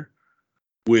leader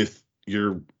with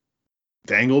your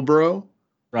Dangle Bro.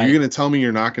 Right. You're gonna tell me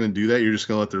you're not gonna do that? You're just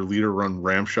gonna let their leader run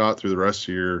ram shot through the rest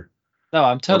of your No,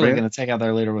 I'm totally warband? going to take out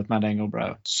their leader with my Dangle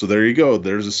Bro. So there you go.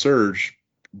 There's a surge.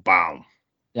 Boom.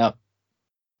 Yep.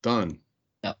 Done.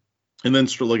 Yep. And then,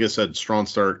 like I said, Strong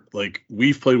Start. Like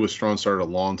we've played with Strong Start a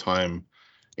long time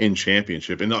in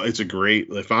Championship, and it's a great.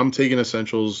 If I'm taking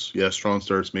Essentials, yes, Strong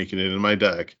Start's making it in my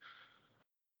deck,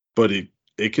 but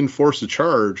it can force a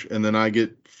charge, and then I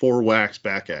get 4 whacks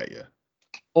back at you.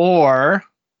 Or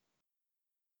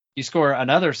you score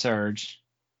another surge,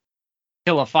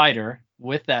 kill a fighter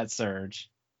with that surge,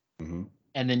 Mm-hmm.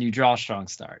 and then you draw Strong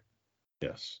Start.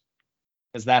 Yes.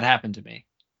 Because that happened to me.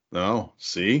 No.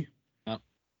 See. Yep.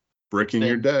 Bricking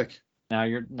your deck.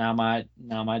 Now my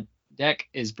deck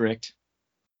is bricked.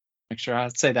 Make sure I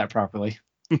say that properly.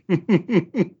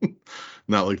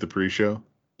 Not like the pre-show.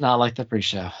 Not like the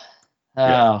pre-show.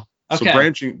 Yeah. Oh,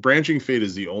 okay. So branching fate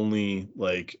is the only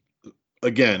like.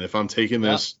 Again, if I'm taking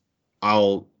this,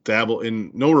 I'll dabble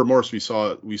in No Remorse. We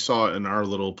saw it in our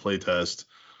little play test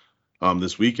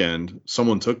this weekend.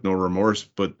 Someone took No Remorse,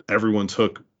 but everyone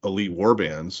took Elite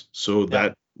Warbands, so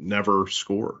that never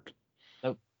scored.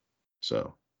 Nope.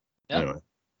 So anyway.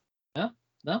 Yeah.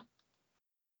 No.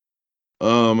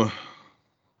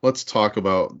 Let's talk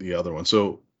about the other one.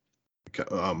 So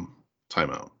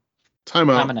timeout.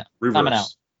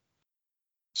 Reverse.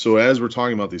 So as we're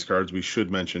talking about these cards, we should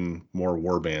mention more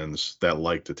warbands that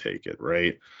like to take it,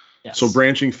 right? Yes. So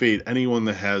Branching Fate, anyone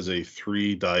that has a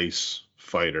 3 dice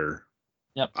fighter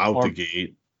out the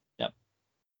gate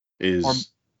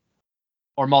is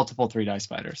or multiple 3 dice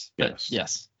fighters.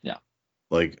 Yes. Yeah.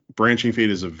 Like Branching Fate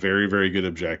is a very, very good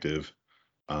objective.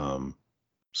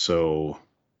 So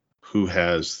who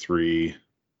has 3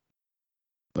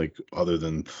 like other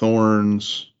than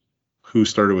Thorns? Who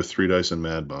started with 3 dice and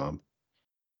Mad Bomb?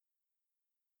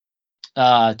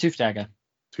 Tooth-Dagger.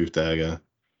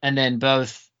 And then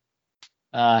both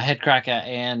Headcracker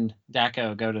and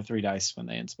Daco go to 3 dice when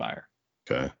they inspire.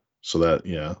 Okay. So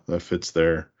that fits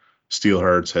there.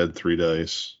 Steelhearts had 3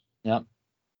 dice. Yep.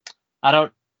 I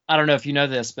don't know if you know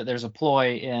this, but there's a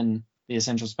ploy in the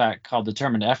Essentials pack called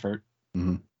Determined Effort.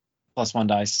 Mm-hmm. +1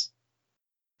 dice.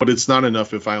 But it's not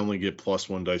enough if I only get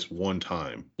 +1 dice one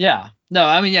time. Yeah. No,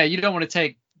 I mean, you don't want to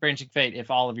take Branching Fate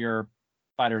if all of your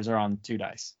fighters are on 2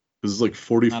 dice. This is like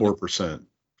 44%.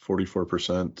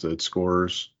 44% it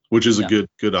scores, which is a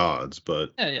good odds,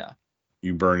 but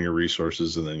you burn your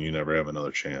resources and then you never have another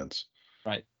chance.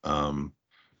 Right.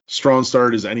 Strong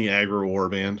Start is any aggro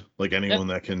warband, like anyone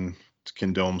that can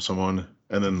dome someone.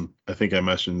 And then I think I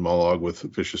mentioned Mollog with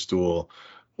Vicious Duel,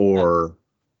 or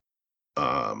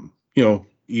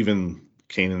even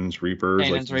Canaan's Reapers.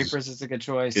 Canaan's Reapers is a good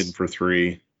choice. Hidden for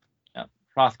 3. Yeah.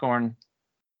 Hrothgorn.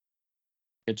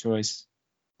 Good choice.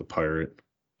 The Pirate.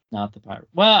 Not the Pirate.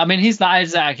 Well, I mean, he's not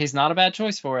Isaac. He's not a bad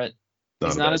choice for it.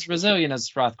 He's not as resilient as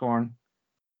Hrothgorn.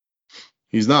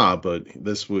 He's not, but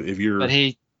if you're. But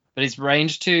he's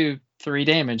range 2, 3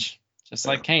 damage, just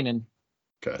like Kanan.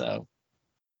 Okay. So.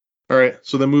 All right.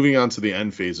 So then moving on to the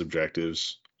end phase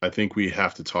objectives, I think we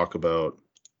have to talk about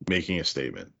making a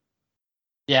statement.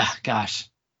 Yeah. Gosh.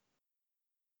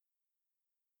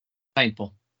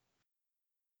 Painful.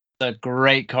 It's a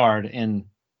great card in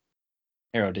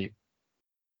Harrow Deep.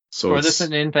 So for this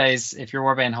an end phase, if your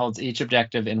warband holds each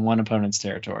objective in one opponent's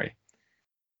territory.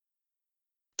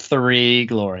 3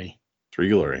 glory. 3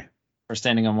 glory. For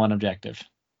standing on one objective.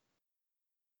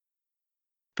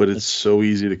 But it's so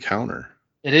easy to counter.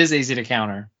 It is easy to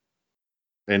counter.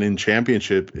 And in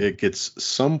Championship, it gets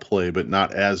some play, but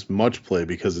not as much play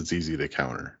because it's easy to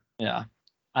counter. Yeah.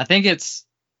 I think it's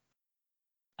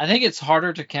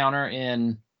harder to counter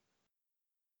in.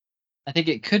 I think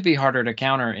it could be harder to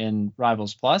counter in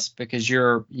Rivals Plus because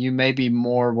you may be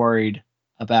more worried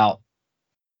about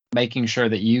making sure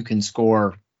that you can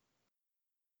score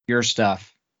your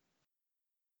stuff,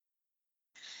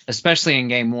 especially in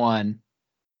game 1,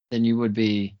 than you would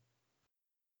be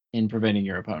in preventing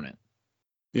your opponent.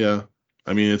 Yeah.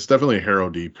 I mean, it's definitely a Harrow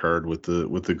Deep card with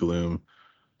the Gloom.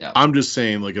 Yeah. I'm just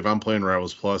saying, like, if I'm playing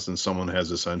Rivals Plus and someone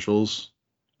has Essentials,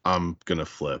 I'm going to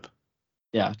flip.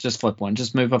 Yeah, just flip one.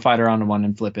 Just move a fighter onto one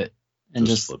and flip it. And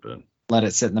just flip it. Let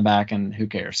it sit in the back, and who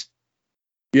cares?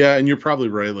 Yeah, and you're probably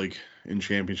right. Like, in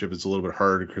Championship, it's a little bit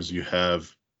harder because you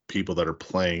have people that are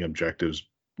playing objectives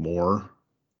more.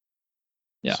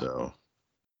 Yeah. So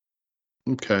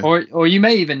Okay. Or you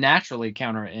may even naturally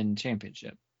counter it in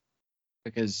championship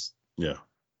because Yeah.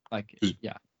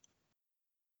 yeah.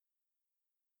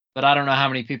 But I don't know how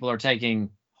many people are taking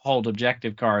hold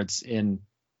objective cards in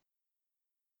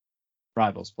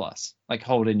Rivals Plus, like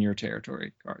hold in your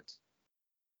territory cards.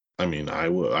 I mean, I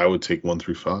would take 1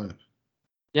 through 5.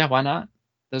 Yeah, why not?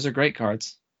 Those are great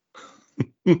cards,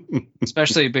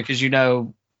 especially because you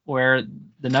know where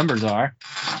the numbers are.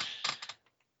 I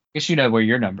guess you know where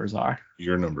your numbers are.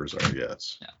 Your numbers are,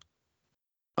 yes.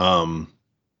 Yeah.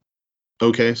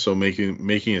 Okay, so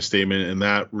making a statement, and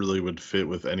that really would fit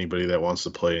with anybody that wants to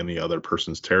play in the other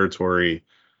person's territory.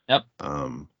 Yep.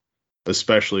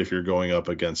 Especially if you're going up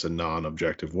against a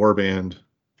non-objective warband.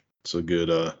 It's a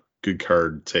good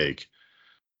card to take.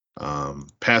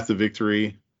 Path to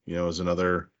Victory, is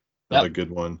another good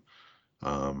one.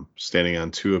 Standing on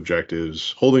 2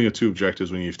 objectives, holding a 2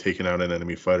 objectives when you've taken out an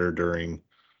enemy fighter during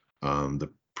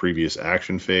the previous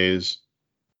action phase.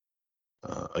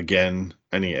 Again,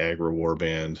 any aggro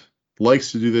warband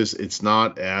likes to do this. It's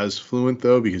not as fluent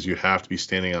though, because you have to be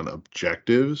standing on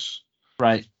objectives.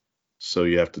 Right. So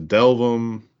you have to delve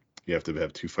them. You have to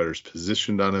have 2 fighters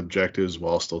positioned on objectives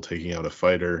while still taking out a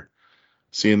fighter.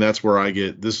 See, and that's where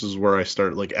this is where I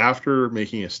start, like after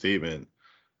making a statement,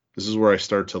 this is where I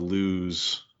start to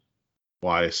lose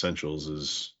why Essentials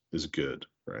is good,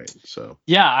 right? So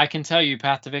yeah, I can tell you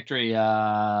Path to Victory,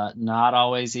 not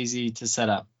always easy to set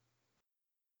up.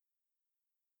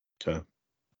 Okay.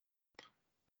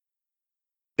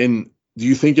 And do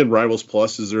you think in Rivals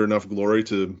Plus is there enough glory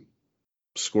to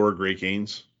score Great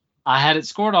Gains? I had it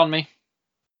scored on me.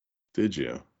 Did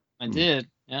you? I did.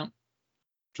 Yeah.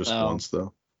 Just once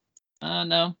though?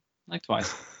 No, like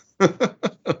twice.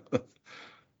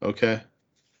 Okay.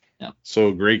 Yeah.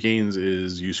 So Great Gains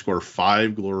is you score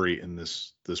 5 glory in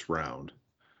this round.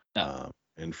 Yeah.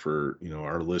 And for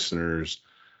our listeners,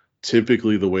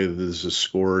 typically the way that this is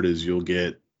scored is you'll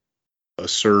get a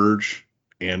surge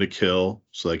and a kill,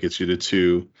 so that gets you to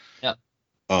 2. Yep.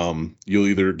 You'll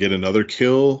either get another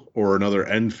kill or another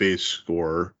end phase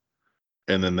score,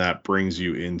 and then that brings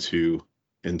you into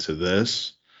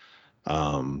this.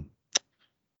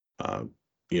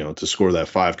 To score that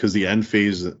 5, because the end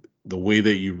phase, the way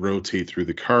that you rotate through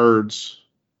the cards,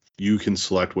 you can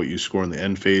select what you score in the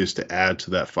end phase to add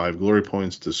to that 5 glory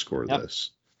points to score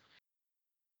this.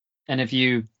 And if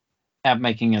you have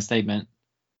making a statement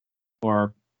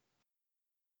or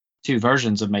 2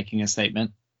 versions of making a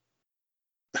statement.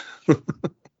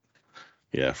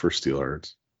 Yeah, for Steel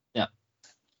Hearts. Yeah.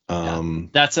 Yeah.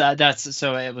 That's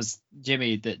so it was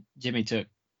Jimmy took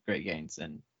Great Gains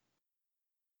and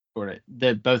scored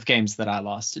it. Both games that I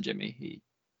lost to Jimmy, he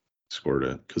scored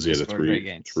it because he had a 3.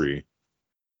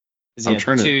 Because he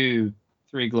had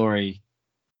 3 glory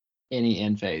any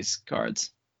end phase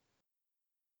cards.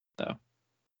 So.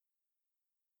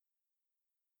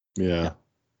 Yeah.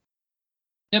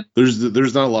 Yep.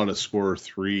 There's not a lot of score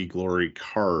 3 glory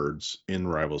cards in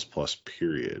Rivals Plus,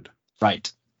 period. Right.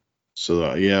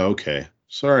 So yeah, okay.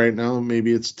 So all right, now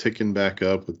maybe it's ticking back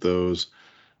up with those.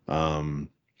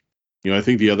 I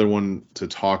think the other one to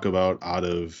talk about out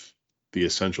of the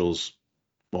Essentials,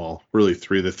 well, really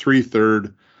 3, the 3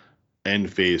 third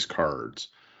end phase cards.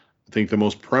 I think the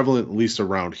most prevalent, at least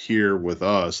around here with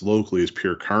us locally, is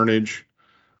Pure Carnage,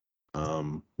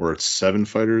 where it's 7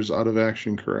 fighters out of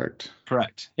action, correct?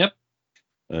 Correct. Yep.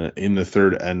 In the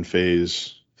third end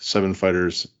phase, 7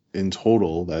 fighters in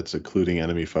total. That's including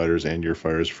enemy fighters and your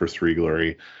fighters for 3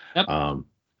 glory. Yep. And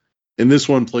this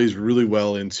one plays really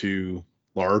well into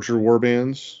larger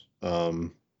warbands,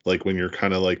 like when you're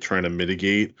kind of like trying to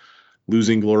mitigate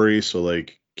losing glory. So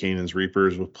like Kanan's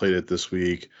Reapers, we played it this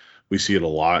week. We see it a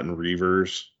lot in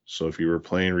Reavers. So if you were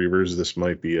playing Reavers, this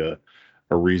might be a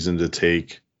reason to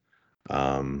take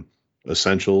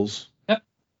Essentials. Yep.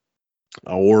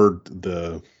 Or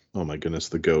the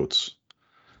goats.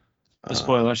 The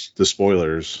spoilers. The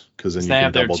spoilers, because then you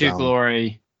can double down. They have their 2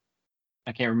 glory.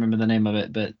 I can't remember the name of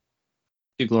it, but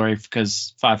 2 glory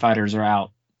because 5 fighters are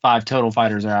out. 5 total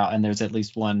fighters are out, and there's at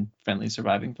least 1 friendly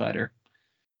surviving fighter.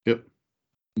 Yep.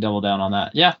 Double down on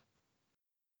that. Yeah.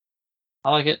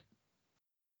 I like it.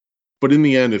 But in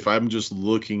the end, if I'm just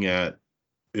looking at,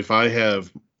 if I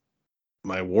have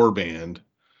my warband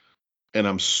and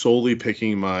I'm solely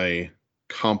picking my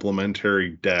complementary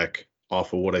deck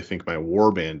off of what I think my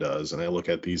warband does, and I look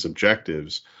at these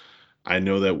objectives, I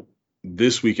know that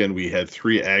this weekend we had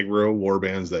 3 aggro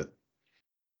warbands that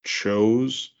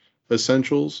chose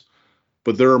Essentials,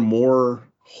 but there are more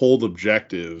hold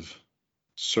objectives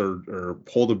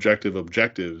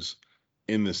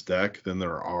in this deck than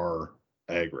there are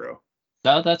aggro.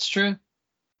 No, that's true.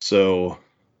 So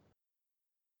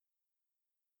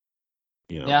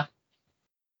Yeah.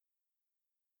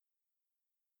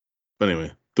 But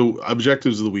anyway, the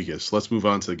objectives are the weakest. Let's move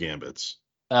on to the gambits.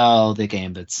 Oh, the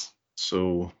gambits.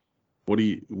 So, what do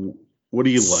you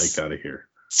like out of here?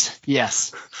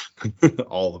 Yes.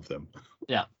 All of them.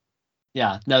 Yeah.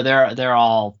 Yeah. No, they're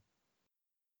all.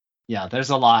 Yeah, there's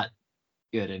a lot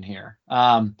good in here.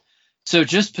 So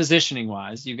just positioning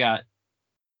wise, you got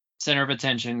center of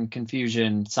attention,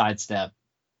 confusion, sidestep,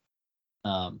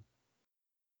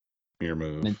 Mirror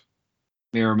move.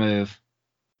 mirror move,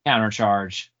 counter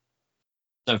charge.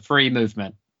 So free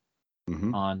movement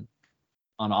Mm-hmm. on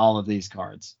all of these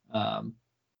cards.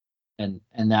 And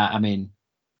that, I mean,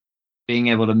 being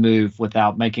able to move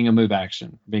without making a move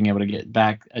action, being able to get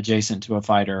back adjacent to a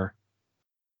fighter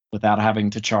without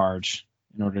having to charge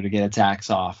in order to get attacks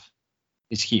off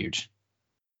is huge.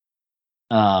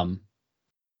 Duel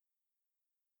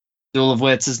of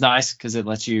Wits is nice because it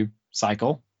lets you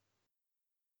cycle.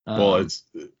 Well, it's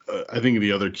I think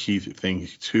the other key thing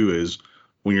too is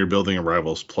when you're building a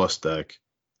Rivals Plus deck,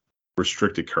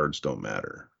 restricted cards don't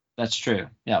matter. That's true.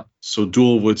 Yeah. So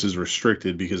Duel of Wits is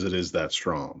restricted because it is that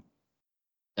strong.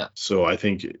 Yeah. So I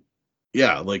think,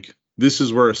 yeah, like this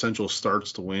is where Essential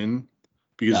starts to win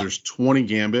because there's 20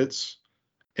 gambits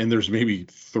and there's maybe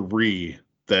 3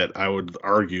 that I would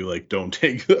argue like don't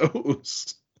take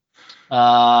those.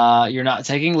 You're not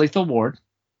taking Lethal Ward.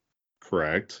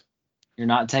 Correct. You're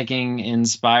not taking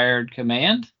Inspired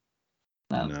Command.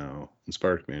 No.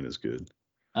 Inspired Command is good.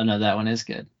 Oh no, that one is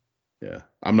good. Yeah.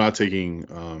 I'm not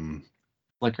taking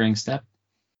Flickering Step.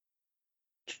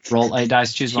 Roll 8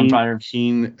 dice, choose one fighter.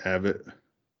 Keen Avarice.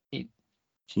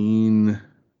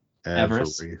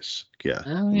 Yeah.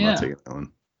 I'm not taking that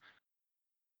one.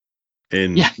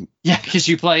 And yeah, because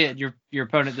you play it, your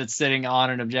opponent that's sitting on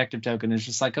an objective token is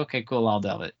just like, okay, cool, I'll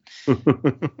delve it.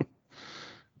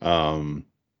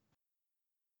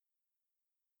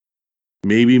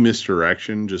 Maybe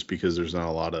Misdirection, just because there's not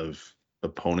a lot of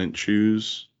opponent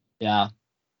choose. Yeah.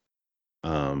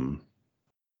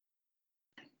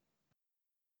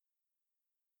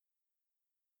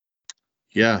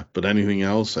 Yeah, but anything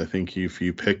else? I think if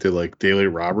you picked it like Daily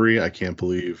Robbery, I can't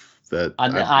believe that.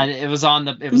 It was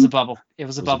a bubble. It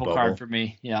was a bubble card for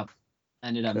me. Yeah. I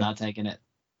ended up not taking it.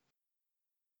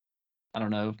 I don't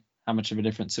know how much of a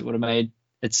difference it would have made.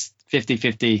 It's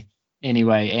 50-50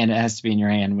 anyway, and it has to be in your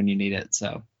hand when you need it.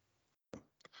 So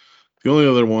the only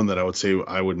other one that I would say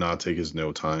I would not take is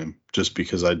No Time, just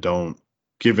because I don't,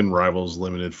 given Rivals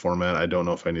limited format, I don't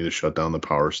know if I need to shut down the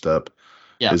Power Step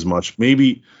as much.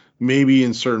 Maybe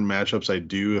in certain matchups I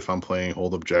do if I'm playing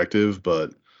Hold Objective,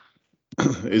 but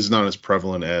is not as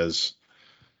prevalent as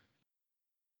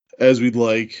we'd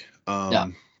like.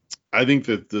 I think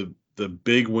that the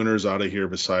big winners out of here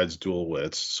besides Dual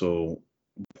Wits, so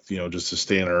just to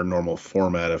stay in our normal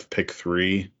format of pick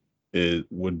 3, it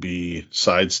would be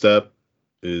Sidestep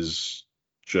is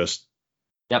just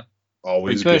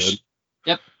always good.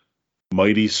 Yep.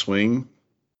 Mighty Swing.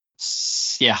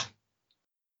 Yeah.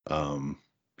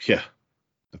 Yeah.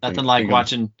 Nothing like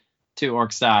watching 2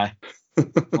 orcs die.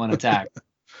 One attack.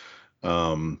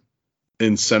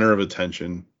 In Center of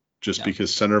Attention, just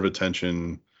because Center of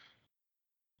Attention,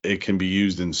 it can be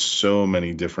used in so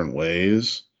many different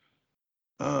ways.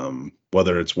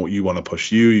 Whether it's what you want to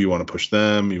push you want to push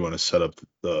them, you want to set up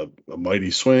a Mighty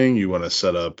Swing, you want to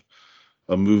set up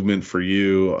a movement for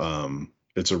you.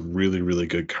 It's a really, really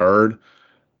good card.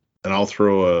 And I'll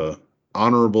throw a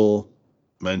honorable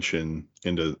mention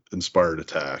into Inspired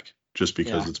Attack just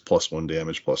because it's +1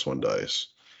 damage, +1 dice.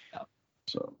 Yeah.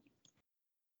 So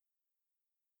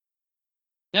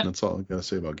that's all I gotta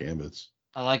say about gambits.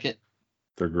 I like it.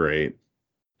 They're great.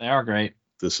 They are great.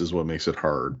 This is what makes it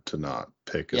hard to not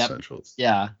pick essentials.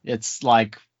 Yeah, it's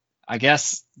like, I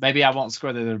guess maybe I won't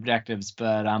score the objectives,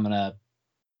 but I'm gonna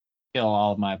kill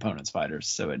all of my opponent's fighters,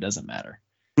 so it doesn't matter.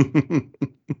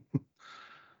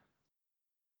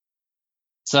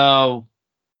 So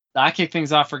I kick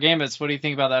things off for gambits. What do you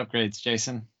think about the upgrades,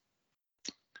 Jason?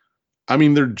 I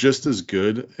mean, they're just as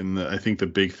good, and I think the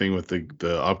big thing with the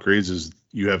upgrades is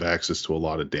you have access to a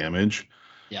lot of damage,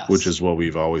 which is what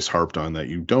we've always harped on that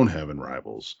you don't have in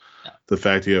Rivals. Yeah. The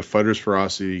fact you have Fighter's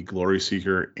Ferocity, Glory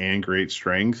Seeker, and Great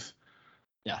Strength,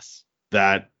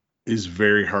 that is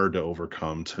very hard to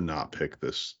overcome to not pick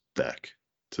this deck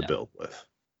to build with.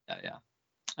 Yeah.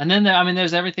 And then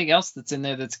there's everything else that's in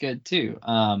there that's good too.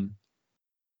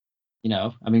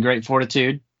 Great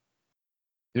Fortitude.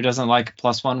 Who doesn't like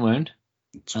 +1 wound?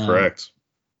 That's correct.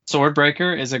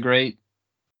 Swordbreaker is a great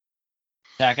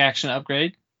attack action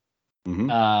upgrade. Mm-hmm.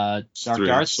 Dark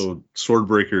Darts. So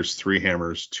Swordbreaker's 3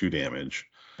 hammers, 2 damage.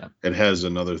 Yep. It has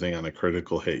another thing on a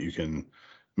critical hit. You can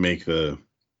make the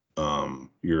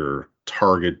your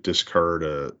target discard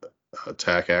a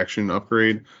attack action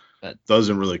upgrade. But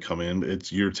doesn't really come in.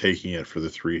 It's you're taking it for the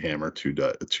 3 hammer, 2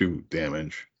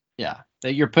 damage. yeah,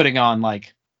 that you're putting on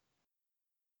like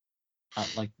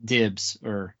dibs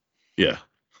or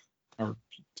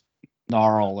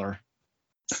gnarl or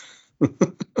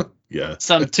yeah,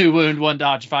 some 2 wound 1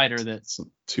 dodge fighter that's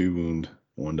 2 wound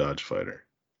 1 dodge fighter.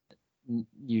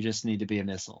 You just need to be a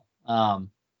missile. And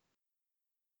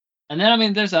then I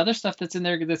mean there's other stuff that's in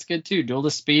there that's good too. Duel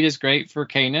to Speed is great for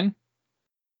Kanan.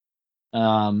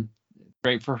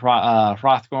 Great for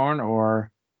Hrothgorn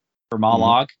or for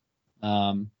Malog.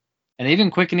 And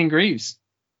even Quickening Greaves.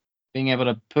 Being able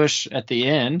to push at the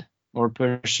end or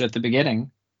push at the beginning.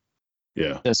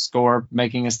 Yeah. To score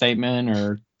making a statement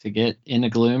or to get into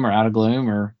gloom or out of gloom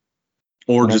or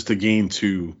just to gain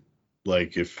 2,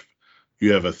 like if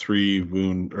you have a 3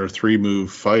 wound or 3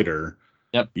 move fighter,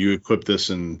 you equip this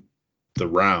in the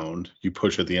round, you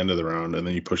push at the end of the round, and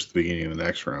then you push at the beginning of the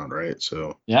next round, right?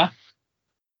 So yeah.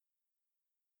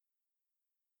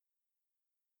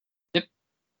 Yep.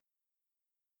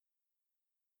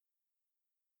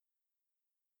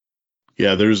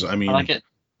 Yeah, I like it.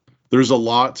 There's a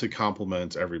lot to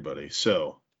compliment everybody.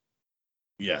 So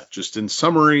yeah, just in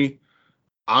summary,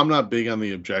 I'm not big on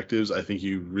the objectives. I think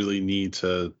you really need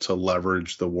to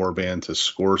leverage the warband to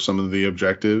score some of the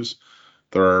objectives.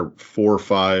 There are 4 or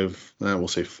 5, we'll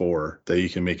say 4, that you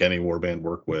can make any warband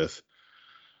work with.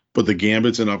 But the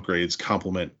gambits and upgrades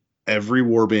complement every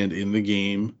warband in the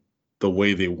game the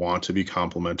way they want to be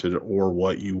complemented or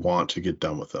what you want to get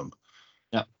done with them.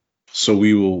 Yeah. So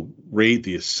we will rate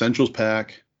the Essentials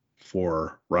pack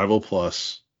for Rival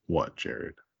Plus what,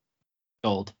 Jared?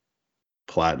 Gold.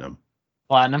 Platinum.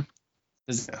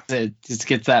 It just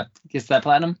gets that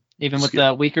platinum even with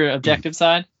the weaker objective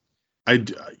side.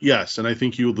 Yes, and I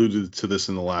think you alluded to this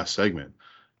in the last segment.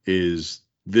 Is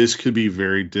this could be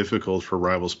very difficult for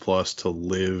Rivals Plus to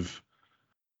live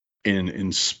and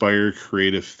inspire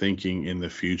creative thinking in the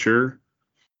future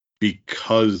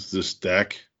because this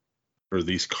deck or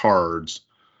these cards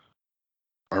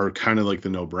are kind of like the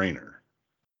no-brainer.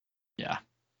 Yeah.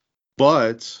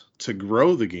 But to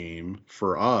grow the game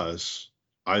for us,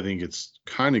 I think it's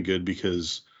kind of good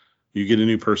because you get a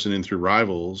new person in through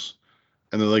Rivals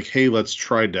and they're like, hey, let's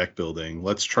try deck building.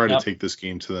 Let's try to take this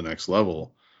game to the next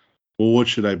level. Well, what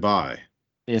should I buy?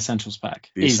 The Essentials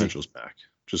pack. The Essentials pack.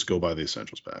 Just go buy the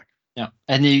Essentials pack. Yeah.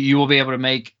 And you will be able to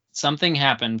make something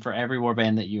happen for every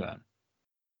warband that you own.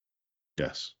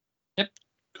 Yes. Yep.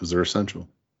 Because they're essential.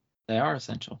 They are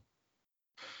essential.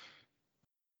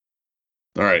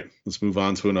 All right. Let's move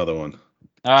on to another one.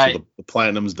 All right. So the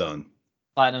Platinum's done.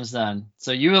 Platinum's done.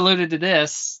 So you alluded to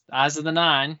this. Eyes of the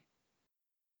Nine.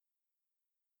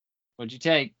 What'd you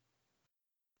take?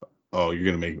 Oh, you're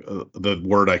going to make the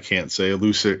word I can't say.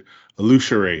 Illusory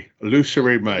might.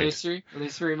 Illusory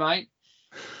might.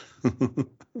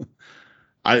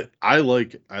 I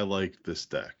like this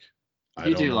deck.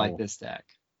 You do like this deck.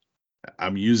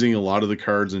 I'm using a lot of the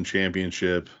cards in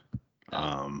Championship.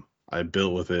 I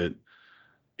built with it.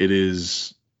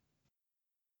 It's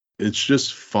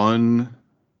just fun.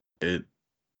 It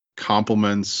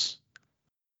complements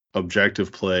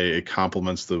objective play. It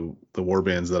complements the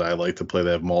warbands that I like to play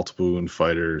that have multiple wound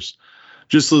fighters.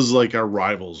 Just as like our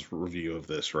Rivals review of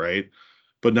this, right?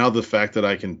 But now the fact that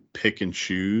I can pick and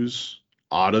choose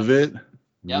out of it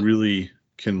really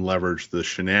can leverage the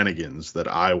shenanigans that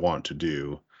I want to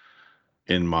do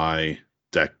in my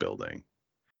deck building.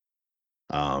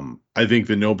 I think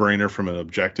the no-brainer from an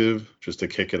objective, just to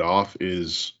kick it off,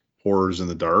 is Horrors in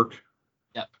the Dark.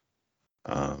 Yep.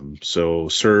 So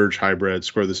Surge, Hybrid,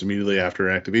 score this immediately after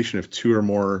activation if 2 or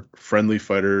more friendly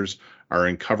fighters are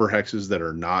in cover hexes that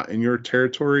are not in your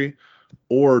territory,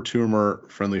 or 2 or more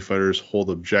friendly fighters hold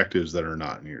objectives that are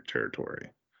not in your territory.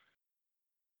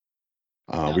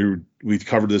 We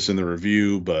covered this in the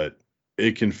review, but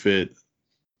it can fit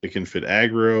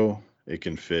aggro, it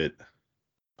can fit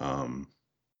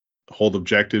hold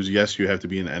objectives. Yes, you have to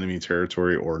be in enemy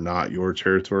territory or not your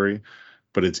territory,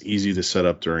 but it's easy to set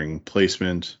up during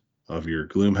placement of your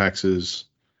gloom hexes,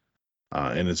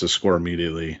 and it's a score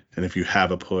immediately. And if you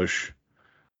have a push,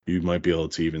 you might be able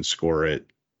to even score it,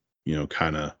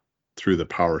 kind of through the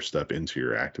power step into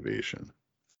your activation.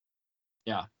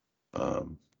 Yeah.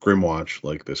 Grimwatch,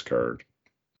 like this card.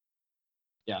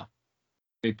 Yeah.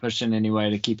 Be pushing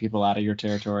anyway to keep people out of your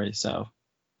territory. So.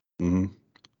 Mm-hmm.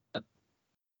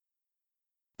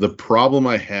 The problem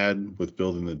I had with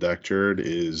building the deck, Jared,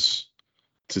 is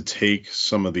to take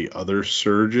some of the other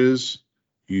surges.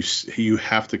 You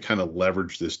have to kind of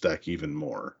leverage this deck even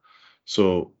more.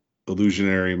 So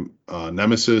illusionary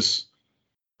nemesis,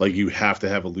 like you have to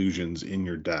have illusions in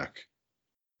your deck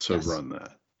to run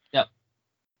that. Yep.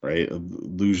 Right?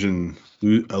 Illusionary.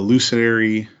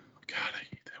 God, I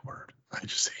hate that word. I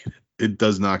just hate it. It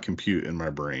does not compute in my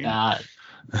brain. God.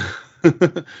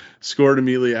 Scored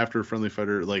immediately after a friendly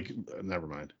fighter. Like, never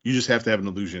mind. You just have to have an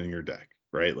illusion in your deck,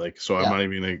 right? Like, so I'm not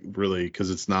even gonna really, because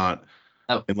it's not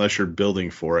unless you're building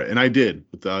for it. And I did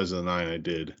with the Eyes of the Nine. I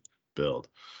did build.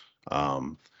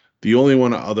 The only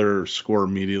one other score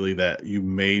immediately that you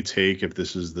may take if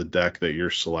this is the deck that you're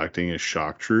selecting is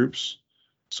Shock Troops.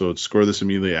 So it's score this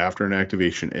immediately after an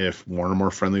activation if one or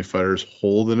more friendly fighters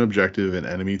hold an objective in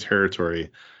enemy territory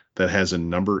that has a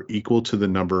number equal to the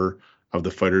number of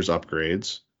the fighter's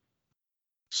upgrades.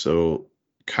 So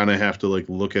kind of have to like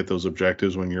look at those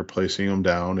objectives when you're placing them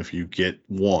down. If you get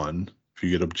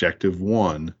objective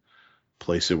 1,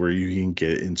 place it where you can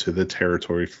get into the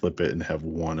territory, flip it, and have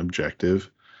 1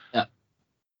 objective. Yeah.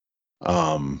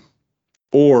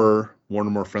 Or one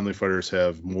or more friendly fighters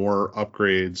have more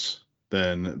upgrades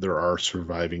than there are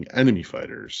surviving enemy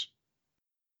fighters.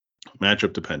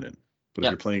 Matchup dependent. But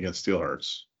if you're playing against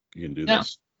Steelhearts, you can do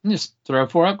this. Just throw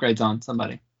 4 upgrades on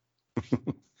somebody.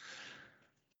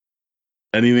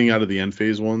 Anything out of the end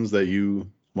phase ones that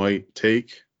you might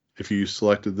take if you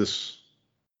selected this?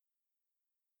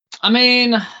 I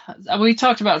mean, we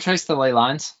talked about trace the ley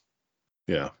lines.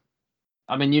 Yeah.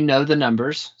 I mean, you know the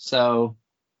numbers, so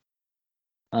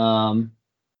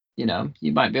you know,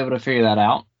 you might be able to figure that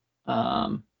out.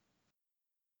 I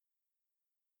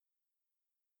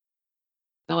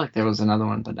feel like there was another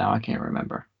one, but now I can't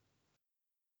remember.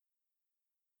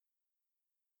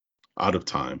 Out of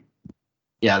Time.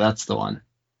 Yeah, that's the one.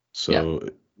 So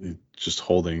just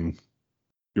holding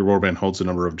your warband holds the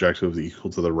number of objectives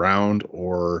equal to the round,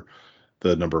 or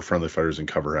the number of friendly fighters in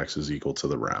cover hex is equal to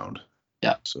the round.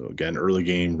 Yeah. So again, early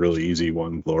game, really easy,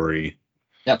 1 glory.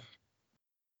 Yep.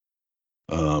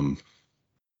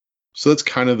 So that's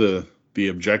kind of the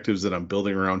objectives that I'm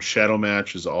building around. Shadow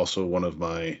Match is also one of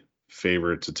my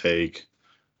favorite to take,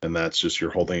 and that's just you're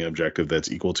holding an objective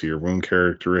that's equal to your wound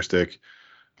characteristic,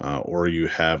 or you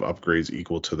have upgrades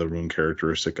equal to the wound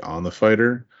characteristic on the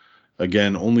fighter.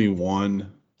 Again, only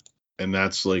 1, and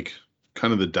that's like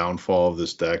kind of the downfall of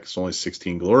this deck. It's only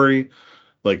 16 glory,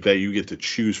 like that you get to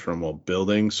choose from while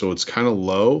building, so it's kind of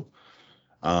low.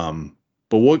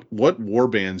 But what war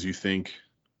bands you think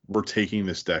we're taking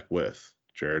this deck with,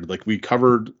 Jared? Like we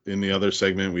covered in the other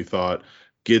segment, we thought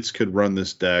Gitz could run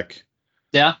this deck.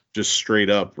 Yeah. Just straight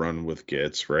up run with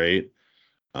Gitz, right?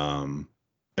 And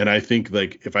I think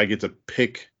like if I get to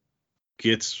pick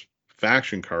Gitz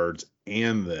faction cards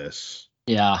and this.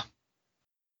 Yeah.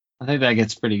 I think that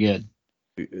gets pretty good.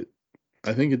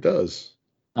 I think it does.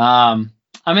 I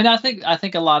mean, I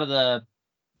think a lot of the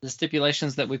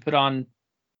stipulations that we put on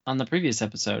the previous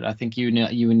episode, I think you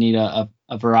would need a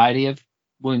variety of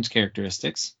wounds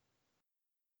characteristics,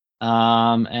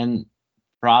 and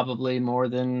probably more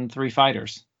than 3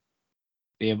 fighters.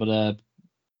 Be able to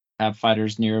have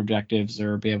fighters near objectives,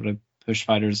 or be able to push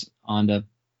fighters onto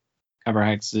cover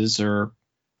hexes,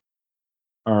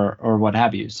 or what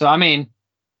have you. So I mean,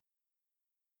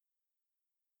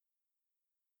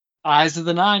 Eyes of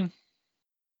the Nine,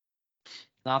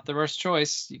 not the worst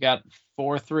choice. You got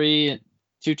 4/3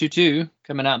 2/2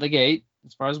 coming out the gate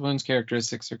as far as wounds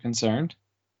characteristics are concerned.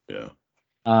 Yeah.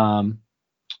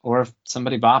 Or if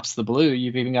somebody bops the blue,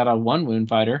 you've even got a 1 wound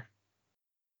fighter.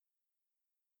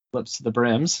 Flips to the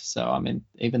brims. So I mean,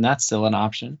 even that's still an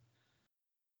option.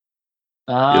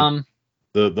 The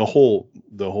whole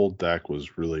deck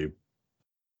was really,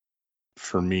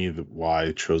 for me, why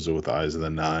I chose it with Eyes of the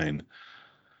Nine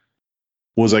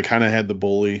was I kind of had the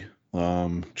bully,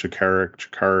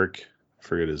 Chikarik, I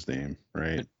forget his name,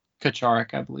 right?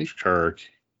 Kacharik, I believe. Chikarik.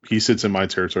 He sits in my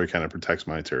territory, kind of protects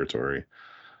my territory.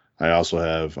 I also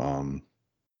have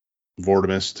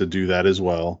Vortimus to do that as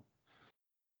well.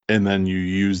 And then you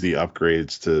use the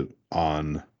upgrades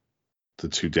on the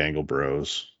 2 Dangle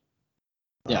Bros.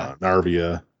 Yeah.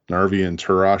 Narvia and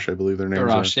Turash, I believe their names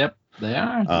Turash, yep. They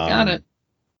are. Got it.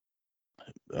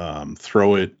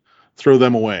 Throw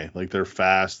them away. Like they're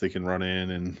fast, they can run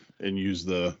in and use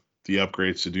the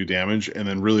upgrades to do damage, and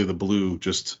then really the blue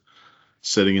just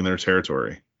sitting in their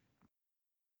territory.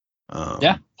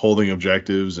 Holding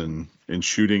objectives and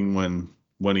shooting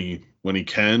when he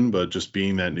can, but just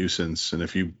being that nuisance. And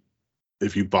if you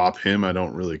bop him, I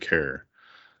don't really care.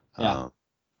 Yeah.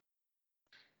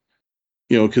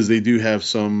 Because they have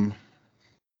some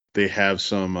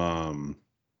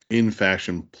in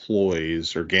faction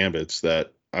ploys or gambits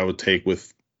that I would take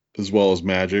with, as well as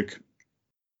magic.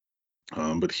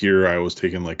 But here I was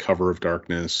taking like Cover of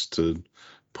Darkness to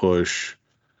push,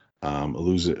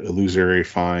 Illusory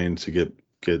Find to get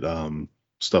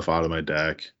stuff out of my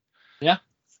deck. Yeah.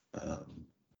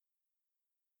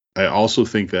 I also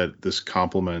think that this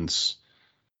complements.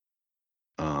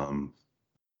 Oh,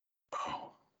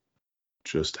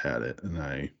 just had it and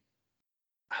I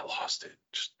lost it.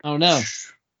 Oh no.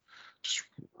 Just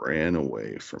ran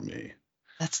away from me.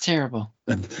 That's terrible.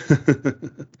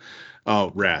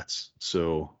 Oh, rats.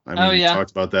 So I Oh mean, yeah. talked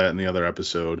about that in the other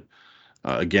episode.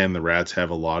 Again, the rats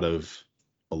have a lot of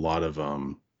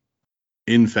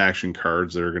in faction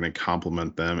cards that are going to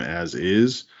complement them as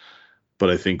is, but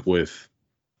I think with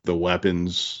the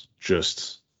weapons,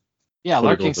 just Yeah,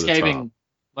 put it over the top.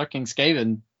 Lurking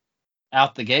Skaven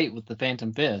out the gate with the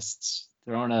Phantom Fists,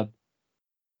 throwing a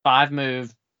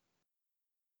 5-move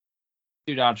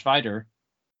 2-dodge fighter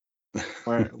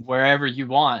wherever you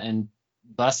want and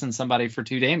busting somebody for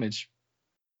 2 damage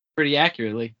pretty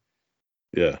accurately.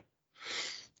 Yeah.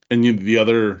 And the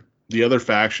other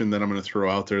faction that I'm going to throw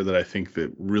out there that I think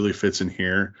that really fits in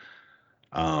here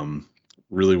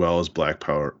really well is Black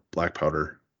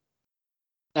Powder.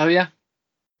 Oh yeah,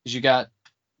 because you got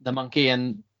the monkey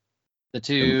and the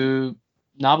 2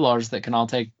 Noblars that can all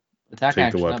take attack take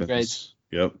action the weapons. upgrades.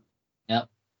 Yep.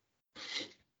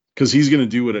 Because he's going to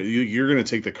do what you're going to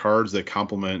take the cards that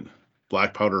complement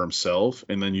Black Powder himself,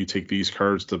 and then you take these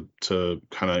cards to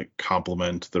kind of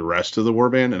complement the rest of the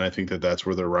warband. And I think that that's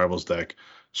where the Rivals deck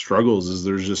struggles, is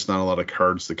there's just not a lot of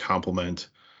cards to complement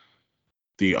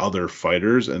the other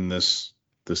fighters, and this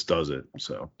does it.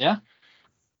 So Yeah.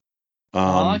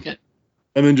 I like it.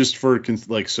 And then just for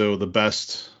like, so the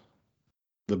best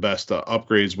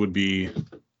upgrades would be,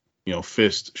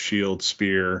 Fist, Shield,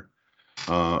 Spear.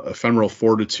 Ephemeral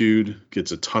Fortitude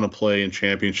gets a ton of play in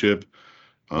Championship.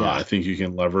 I think you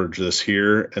can leverage this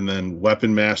here. And then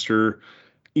Weapon Master,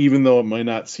 even though it might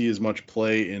not see as much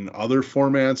play in other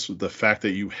formats, the fact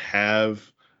that you have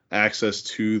access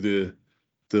to the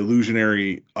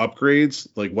illusionary upgrades,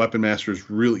 like Weapon Master, is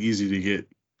real easy to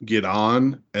get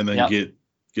on and then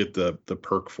get the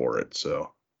perk for it.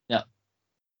 So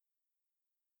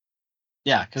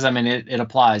yeah, because I mean it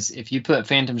applies if you put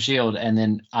Phantom Shield and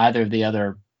then either of the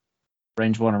other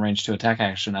range 1 or range 2 attack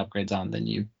action upgrades on, then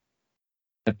you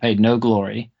have paid no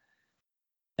glory,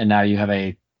 and now you have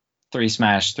a 3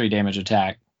 smash 3 damage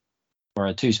attack or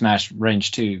a 2 smash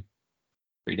range 2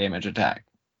 3 damage attack.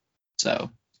 So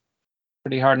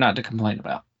pretty hard not to complain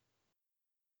about.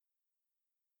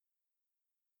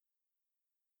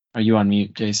 Are you on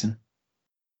mute, Jason?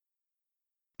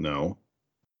 No.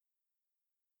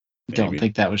 Don't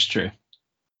think that was true.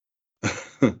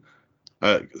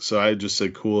 So I just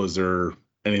said cool. Is there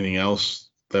anything else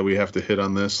that we have to hit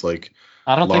on this? Like,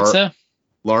 I don't think so.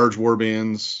 Large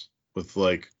warbands with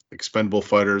like expendable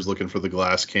fighters looking for the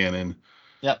glass cannon.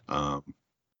 Yep.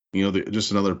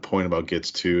 Just another point about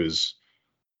Gits too is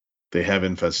they have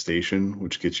infestation,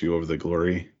 which gets you over the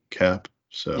glory cap.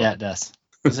 So yeah, it does.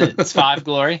 It's 5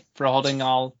 glory for holding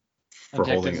all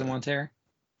objectives in 1 tier.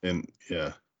 And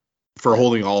for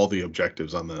holding all the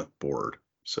objectives on the board.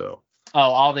 So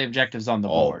all the objectives on the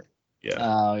board. Yeah.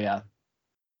 Oh yeah.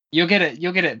 You'll get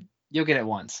it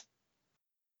once.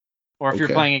 Or if you're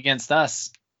playing against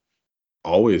us.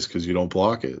 Always, because you don't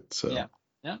block it. So yeah.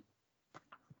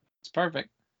 It's perfect.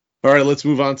 All right, let's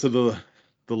move on to the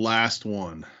last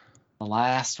one. The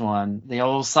last one. The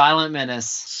old Silent Menace.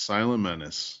 Silent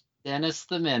Menace. Dennis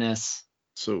the Menace.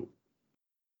 So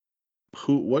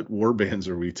what warbands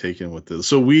are we taking with this?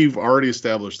 So we've already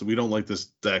established that we don't like this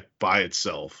deck by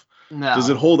itself. No. Does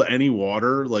it hold any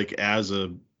water, like as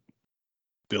a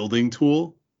building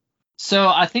tool? So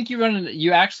I think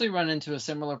you actually run into a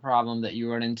similar problem that you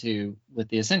run into with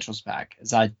the Essentials pack,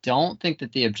 is I don't think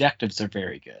that the objectives are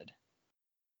very good.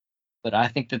 But I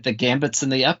think that the gambits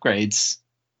and the upgrades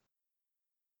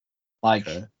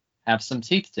have some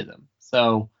teeth to them.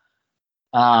 So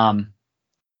I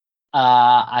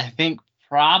think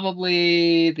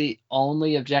probably the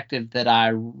only objective that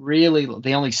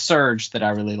the only surge that I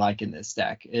really like in this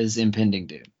deck is Impending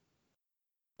Doom.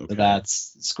 Okay. So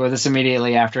that's score this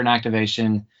immediately after an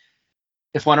activation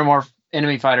if 1 or more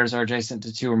enemy fighters are adjacent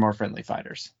to 2 or more friendly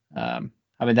fighters.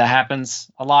 I mean, that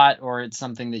happens a lot, or it's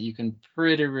something that you can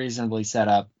pretty reasonably set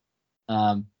up.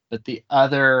 But the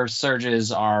other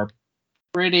surges are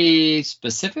pretty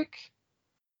specific.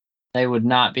 They would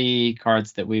not be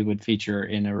cards that we would feature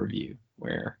in a review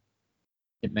where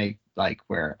it may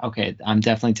okay, I'm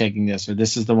definitely taking this, or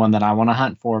this is the one that I want to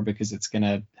hunt for because it's going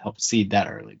to help seed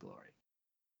that early glory.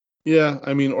 Yeah,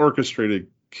 I mean, Orchestrated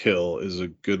kill is a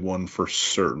good one for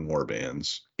certain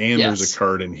warbands. And there's Yes. a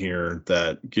card in here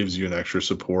that gives you an extra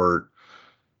support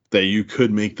that you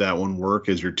could make that one work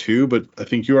as your 2, but I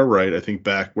think you are right. I think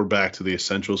we're back to the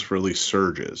essentials for at least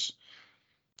surges.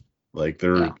 Like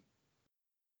they're Yeah.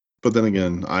 But then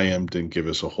again, IM didn't give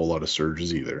us a whole lot of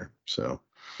surges either. So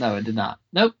No, it did not.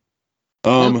 Nope.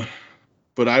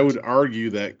 But I would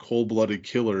argue that cold-blooded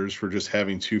killers for just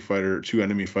having two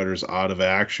enemy fighters out of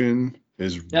action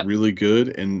is Yep. really good,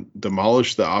 and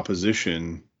demolish the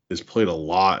opposition is played a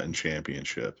lot in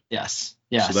Championship. Yes.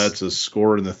 So that's a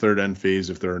score in the third end phase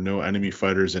if there are no enemy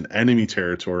fighters in enemy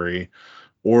territory,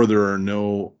 or there are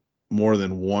no more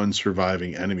than one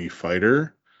surviving enemy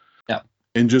fighter. Yep.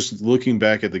 And just looking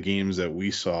back at the games that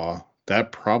we saw,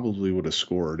 that probably would have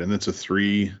scored, and it's a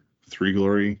three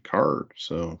glory card.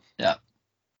 So yeah.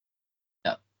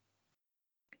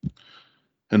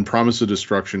 And Promise of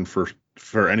Destruction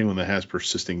for anyone that has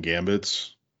persisting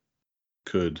gambits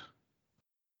could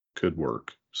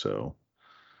work. So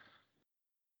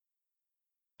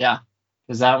yeah,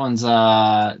 because that one's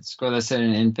score this in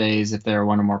an end phase if there are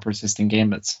one or more persisting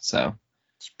gambits. So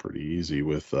it's pretty easy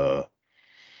with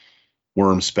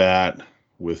Worm Spat,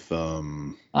 with I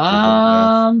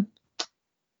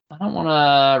don't want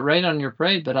to raid on your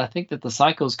parade, but I think that the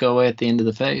cycles go away at the end of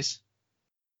the phase.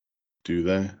 Do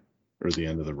they? Or the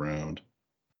end of the round?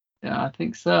 Yeah, I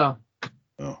think so.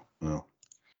 Oh, no.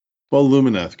 Well,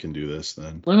 Lumineth can do this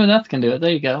then. Lumineth can do it.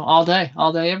 There you go. All day,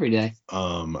 every day.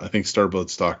 I think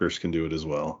Starblood Stalkers can do it as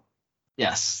well.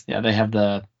 Yes. Yeah, they have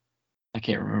I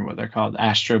can't remember what they're called.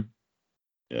 Astro.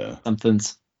 Yeah.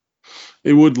 Somethings.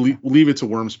 It would leave it to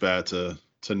Wormspat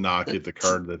to not get the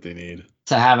card that they need.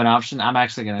 To have an option. I'm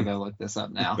actually going to go look this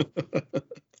up now.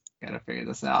 Got to figure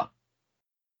this out.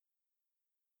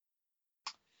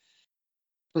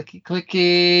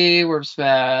 Clicky,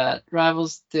 Wormspat,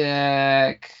 Rivals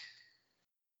deck.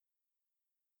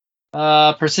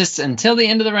 Persists until the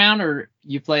end of the round, or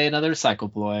you play another Cycle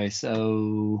Ploy.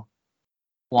 So,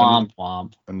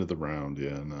 womp. End of the round,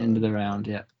 yeah. No. End of the round,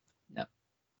 yep.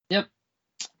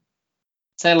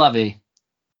 Say lovey.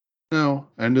 No,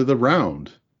 end of the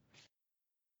round.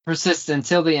 Persists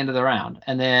until the end of the round,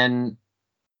 and then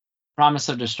Promise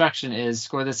of Destruction is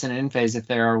score this in an end phase if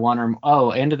there are one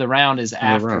or end of the round is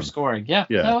after scoring. Yeah.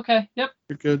 Oh, okay. Yep.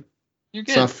 You're good.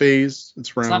 It's not phase.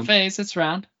 It's round. It's not phase. It's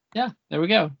round. Yeah. There we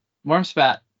go.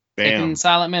 Wormspat. Bam. Taking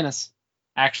Silent Menace.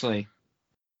 Actually,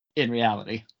 in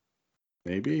reality.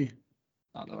 Maybe.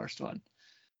 Not the worst one.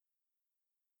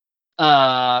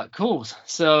 Cool.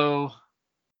 So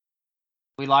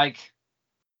we like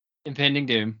Impending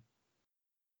Doom.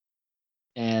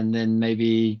 And then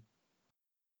maybe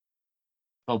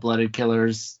Cold-Blooded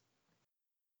Killers.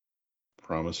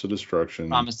 Promise of Destruction.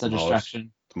 Demolish the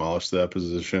opposition.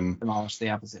 Demolish the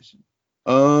opposition.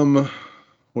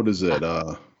 What is it?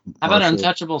 How about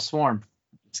Untouchable Swarm?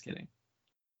 Just kidding.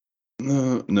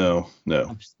 No,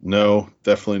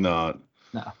 definitely not.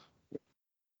 No.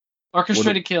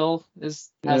 Orchestrated Kill has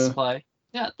play.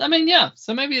 Yeah, I mean, yeah.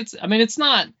 So maybe it's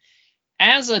not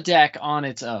as a deck on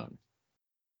its own.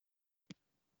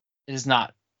 It is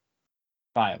not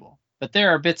viable, but there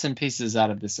are bits and pieces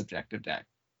out of this objective deck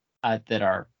that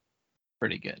are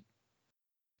pretty good.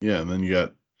 Yeah, and then you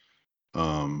got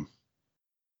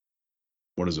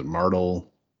what is it?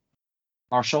 Marshall.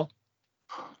 Oh,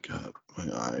 God,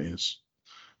 my eyes.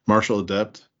 Martial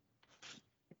Adept.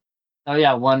 Oh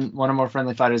yeah, one or more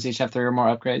friendly fighters each have 3 or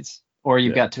more upgrades, or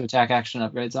you've got 2 attack action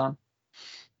upgrades on.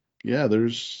 Yeah,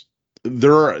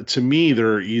 there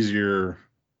are easier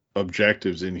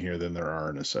objectives in here than there are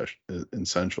in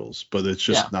essentials, but it's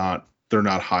just they're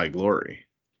not high glory.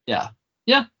 Yeah,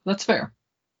 that's fair.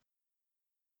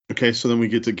 Okay, so then we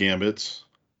get to gambits.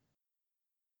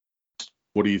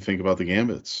 What do you think about the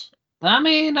gambits? I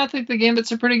mean, I think the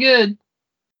gambits are pretty good.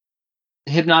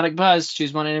 Hypnotic Buzz.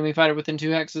 Choose one enemy fighter within 2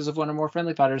 hexes of one or more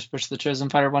friendly fighters. Push the chosen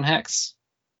fighter 1 hex.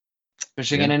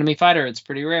 Pushing an enemy fighter, it's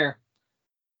pretty rare.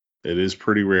 It is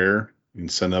pretty rare. You can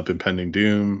set up Impending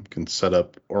Doom. You can set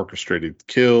up Orchestrated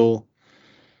Kill.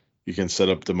 You can set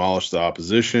up Demolish the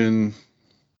Opposition.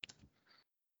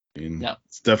 I mean,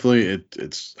 it's definitely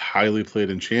it's highly played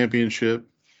in Championship.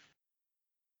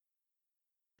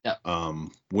 Yep.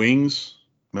 Wings.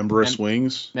 Membranous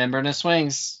Wings. Membranous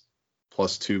Wings.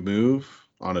 +2 move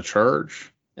on a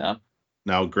charge. Yep.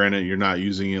 Now, granted, you're not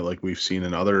using it like we've seen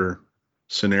in other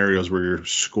scenarios where you're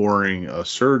scoring a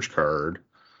surge card.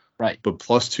 Right. But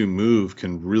 +2 move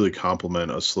can really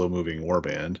complement a slow moving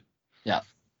warband. Yeah.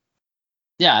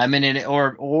 Yeah, I mean,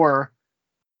 or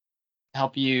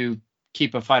help you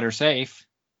keep a fighter safe.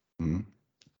 Mm-hmm.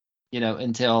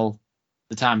 Until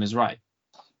the time is right.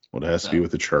 Well, it has to be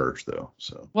with a charge though.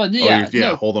 So. Well, yeah,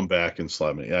 no, hold them back and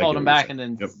slam it. Yeah, hold them back and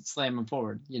then slam them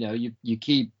forward. You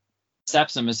keep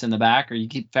Septimus in the back, or you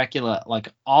keep Fecula like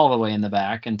all the way in the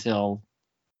back until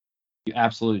you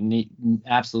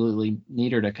absolutely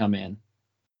need her to come in.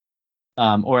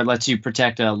 Or it lets you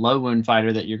protect a low wound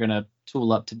fighter that you're going to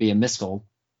tool up to be a missile,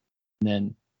 and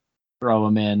then throw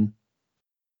them in,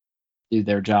 do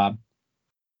their job.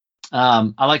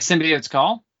 I like Symbiote's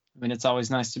Call. I mean, it's always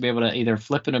nice to be able to either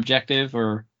flip an objective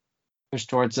or push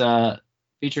towards a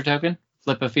feature token,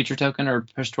 flip a feature token or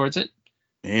push towards it.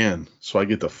 Man, so I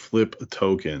get to flip a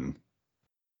token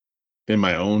in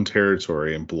my own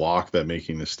territory and block that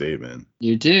making the statement.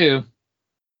 You do.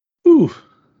 Ooh,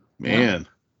 man. Yeah.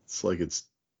 It's like it's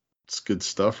good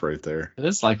stuff right there. It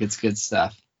is like it's good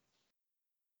stuff.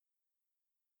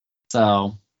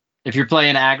 So if you're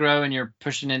playing aggro and you're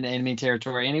pushing into enemy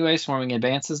territory anyway, Swarming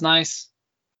Advance is nice.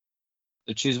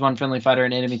 So choose one friendly fighter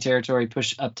in enemy territory,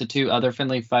 push up to 2 other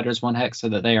friendly fighters 1 hex so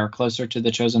that they are closer to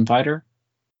the chosen fighter.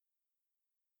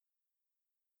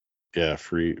 Yeah,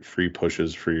 free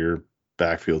pushes for your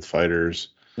backfield fighters.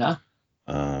 Yeah.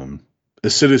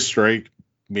 Acidus Strike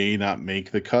may not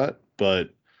make the cut, but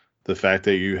the fact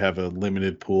that you have a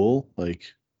limited pool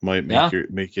might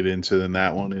make it into. Then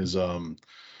that one is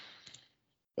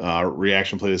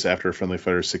reaction play this after a friendly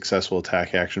fighter's successful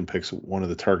attack action picks one of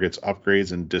the target's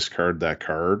upgrades and discard that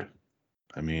card.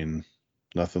 I mean,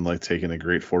 nothing like taking a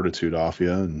great fortitude off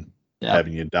you and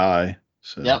having you die.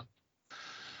 So. Yep.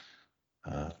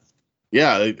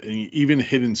 Yeah, even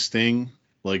Hidden Sting,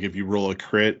 like if you roll a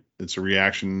crit, it's a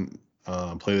reaction.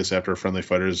 Play this after a friendly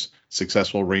fighter's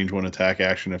successful range 1 attack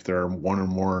action. If there are 1 or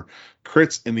more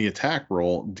crits in the attack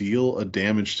roll, deal a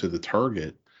damage to the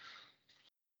target.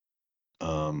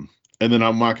 And then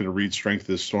I'm not going to read Strength of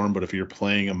the Storm, but if you're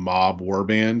playing a mob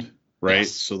warband, right?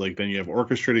 Yes. So then you have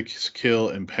Orchestrated Kill,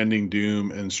 Impending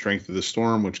Doom, and Strength of the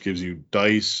Storm, which gives you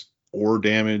dice or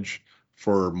damage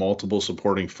for multiple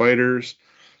supporting fighters.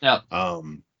 Yeah.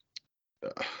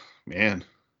 Man.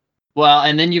 Well,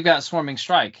 and then you've got Swarming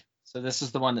Strike. So this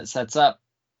is the one that sets up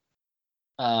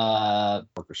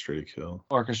Orchestrated Kill.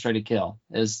 Orchestrated Kill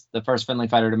is the first friendly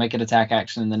fighter to make an attack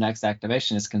action, and the next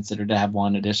activation is considered to have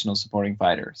 1 additional supporting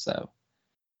fighter. So.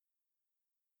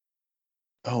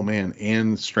 Oh man,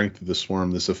 and Strength of the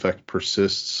Swarm. This effect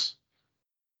persists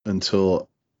until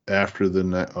after the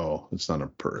it's not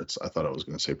I thought I was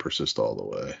going to say persist all the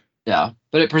way. Yeah,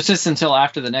 but it persists until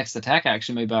after the next attack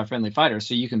action made by a friendly fighter.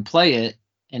 So you can play it,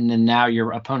 and then now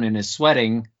your opponent is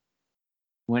sweating.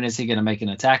 When is he going to make an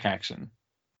attack action?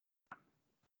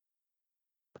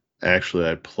 Actually,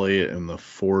 I play it in the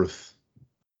fourth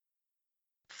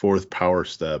power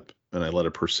step, and I let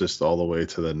it persist all the way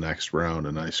to the next round,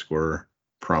 and I score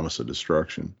Promise of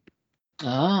Destruction.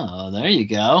 Oh, there you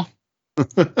go.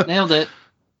 Nailed it.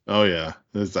 Oh yeah,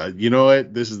 you know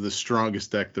what? This is the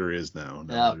strongest deck there is now.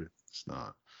 No, yep. It's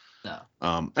not.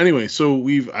 No. Anyway, so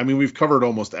we've covered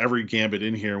almost every gambit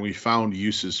in here, and we found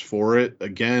uses for it.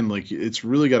 Again, like it's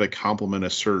really got to complement a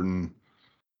certain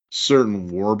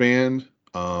warband.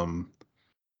 And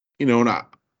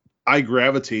I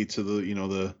gravitate to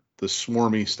the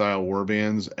swarmy style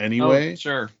warbands anyway. Oh,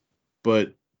 sure.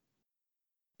 But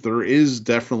there is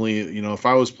definitely, if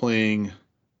I was playing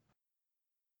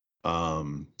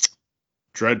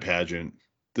Dread Pageant,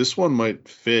 this one might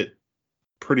fit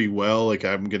pretty well. Like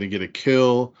I'm going to get a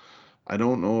kill. I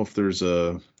don't know if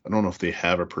they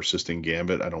have a persisting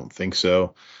gambit. I don't think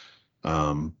so.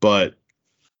 But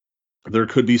there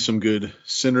could be some good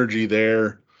synergy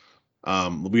there.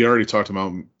 We already talked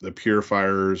about the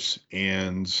Purifiers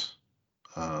and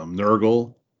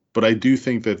Nurgle, but I do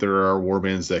think that there are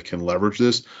warbands that can leverage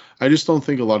this. I just don't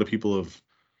think a lot of people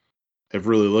have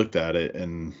really looked at it,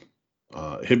 and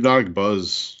Hypnotic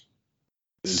Buzz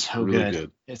is so really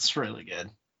good. It's really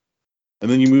good. And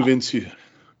then you move into...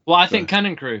 Well, I think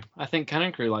Cunning Crew.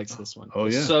 Likes this one. Oh,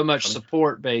 yeah. So much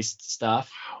support-based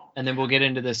stuff. And then we'll get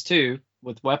into this, too,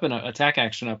 with weapon attack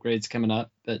action upgrades coming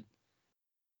up. But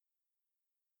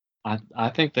I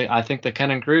think the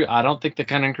Cunning Crew... I don't think the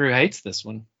Cunning Crew hates this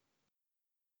one.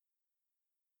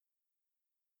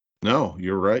 No,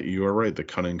 you're right. You are right. The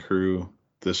Cunning Crew,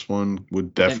 this one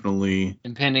would definitely...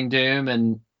 Impending Doom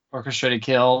and Orchestrated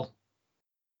Kill.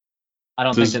 I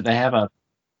don't think that they have a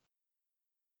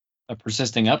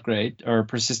persisting upgrade or a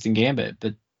persisting gambit,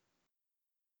 but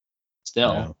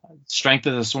still, Strength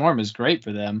of the Swarm is great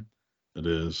for them. It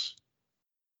is.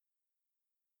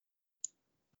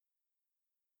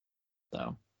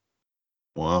 So.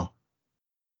 Wow.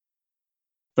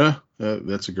 Yeah,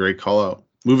 that's a great call out.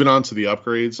 Moving on to the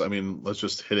upgrades. I mean, let's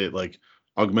just hit it. Like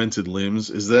Augmented Limbs.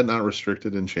 Is that not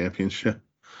restricted in Championship?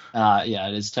 Yeah,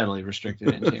 it is totally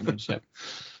restricted in championship.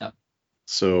 Yep.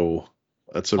 So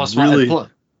that's a Plus really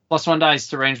plus one dice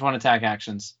to range one attack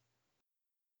actions.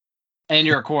 And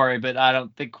you're a quarry, but I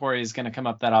don't think quarry is going to come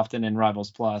up that often in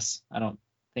Rivals Plus. I don't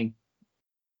think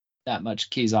that much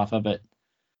keys off of it.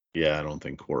 yeah. I don't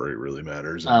think quarry really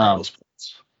matters in Rivals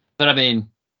Plus. But I mean,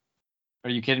 are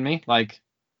you kidding me? Like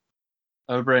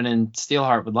Oberyn and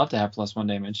Steelheart would love to have plus one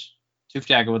damage.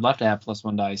 Toothjagger would love to have plus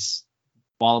one dice.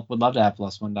 Wallop would love to have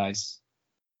plus one dice.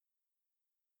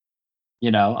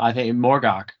 I think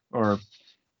Morgok or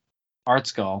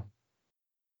Artskull,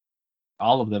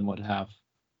 all of them would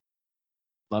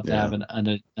love to have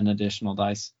an additional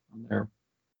dice on there.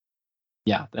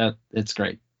 Yeah, it's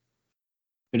great.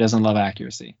 Who doesn't love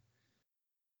accuracy?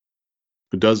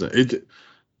 Who doesn't? It,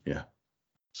 yeah.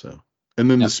 So, and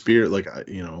then the spear, like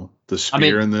the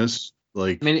spear in this,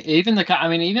 like even the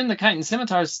chitin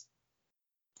scimitars.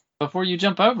 Before you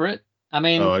jump over it,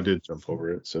 I did jump over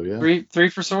it, so yeah. Three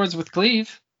for swords with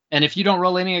cleave, and if you don't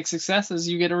roll any successes,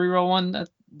 you get to reroll one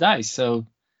dice. So,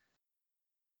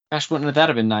 gosh, wouldn't that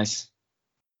have been nice?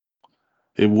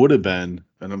 It would have been,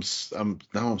 and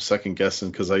I'm second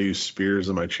guessing because I use spears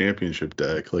in my championship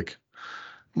deck. Like,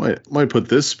 might put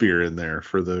this spear in there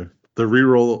for the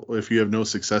reroll if you have no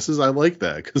successes. I like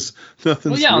that because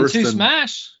nothing's worse on two than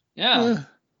smash. Yeah.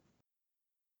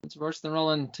 It's worse than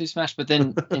rolling two smash, but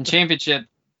then in championship,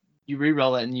 you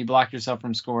re-roll it and you block yourself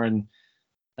from scoring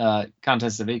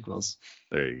contest of equals.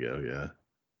 There you go, yeah.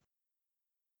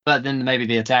 But then maybe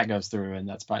the attack goes through, and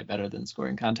that's probably better than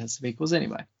scoring contest of equals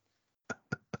anyway.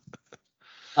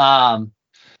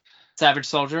 Savage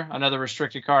Soldier, another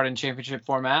restricted card in championship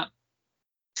format.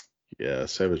 Yeah,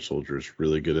 Savage Soldier is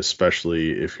really good, especially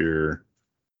if you're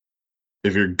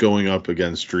going up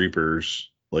against Reapers.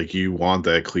 Like, you want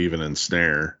that cleave and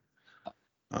ensnare.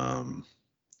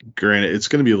 Granted, it's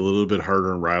going to be a little bit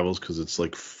harder in Rivals because it's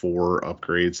like 4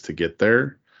 upgrades to get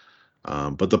there.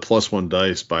 But the plus 1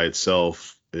 dice by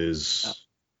itself is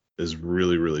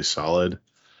really, really solid.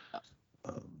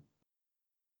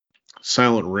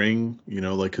 Silent Ring,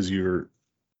 like, because you're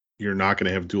not going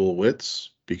to have dual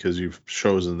wits because you've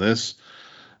chosen this.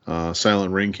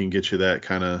 Silent Ring can get you that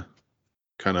kind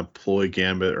of ploy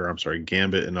gambit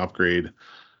and upgrade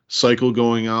cycle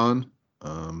going on,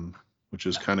 which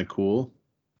is kind of cool.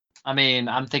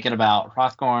 I'm thinking about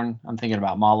Hrothgorn. I'm thinking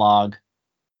about Mollog.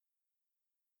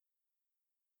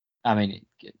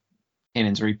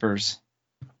 Canaan's Reapers.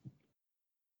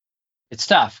 It's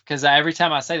tough because every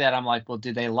time I say that, I'm like, well,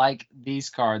 do they like these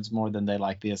cards more than they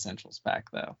like the Essentials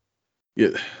pack, though?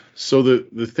 Yeah. So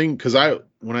the thing, because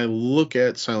when I look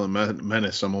at Silent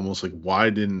Menace, I'm almost like,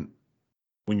 when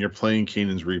you're playing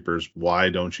Canaan's Reapers,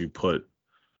 why don't you put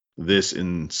this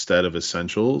instead of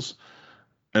Essentials?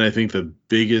 And I think the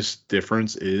biggest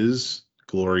difference is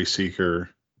Glory Seeker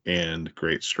and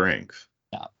Great Strength.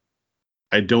 Yeah.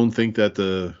 I don't think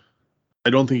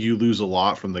you lose a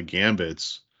lot from the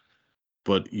gambits,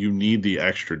 but you need the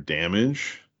extra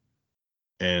damage,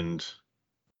 and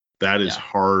that is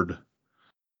hard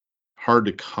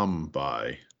to come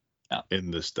by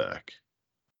in this deck.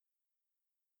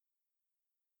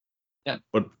 Yeah.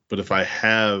 But if I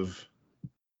have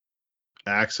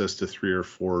access to 3 or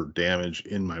 4 damage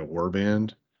in my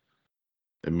warband,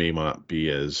 it may not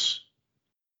be as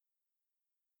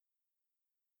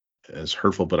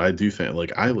hurtful. But I do think,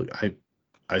 like, I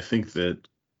think that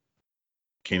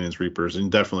Canaan's Reapers,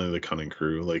 and definitely the Cunning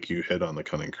Crew, like you hit on the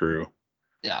Cunning Crew.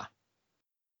 Yeah.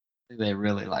 They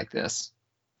really like this.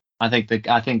 I think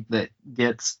that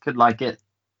Gits could like it.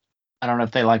 I don't know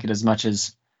if they like it as much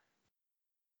as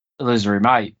Illusory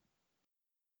Might.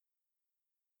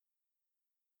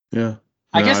 Yeah.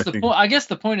 I guess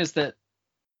the point is that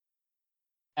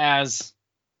as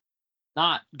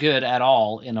not good at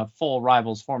all in a full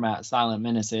Rivals format Silent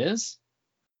Menace is,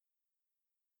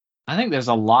 I think there's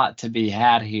a lot to be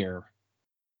had here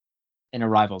in a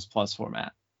Rivals Plus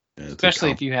format. Yeah,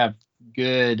 especially if you have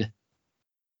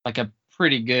a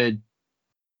pretty good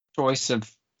choice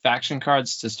of faction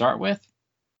cards to start with.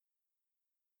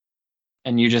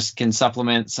 And you just can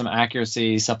supplement some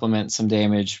accuracy, supplement some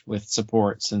damage with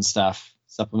supports and stuff,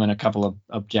 supplement a couple of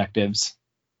objectives.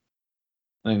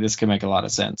 I think this could make a lot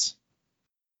of sense.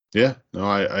 Yeah, no,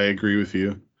 I agree with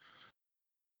you.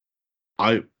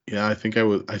 I think I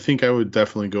would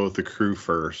definitely go with the crew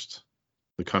first.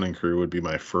 The Cunning Crew would be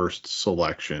my first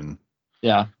selection.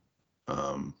 Yeah.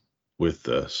 With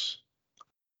this.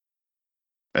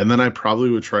 And then I probably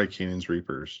would try Canaan's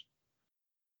Reapers.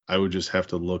 I would just have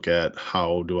to look at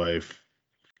how do I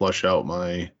flush out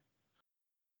my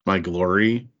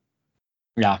glory.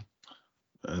 Yeah.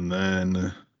 And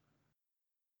then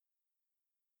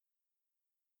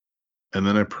And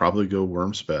then I probably go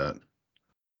Wormspat.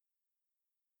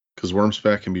 Because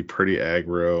Wormspat can be pretty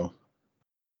aggro.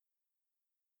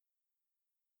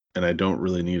 And I don't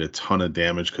really need a ton of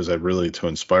damage because to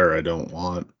inspire, I don't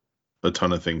want a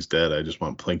ton of things dead. I just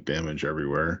want plink damage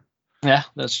everywhere. Yeah,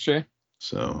 that's true.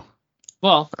 So.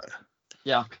 Well,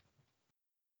 yeah.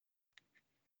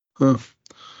 Huh.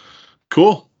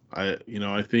 Cool. I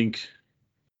think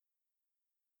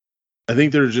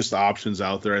there are just options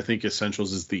out there. I think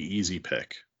Essentials is the easy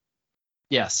pick.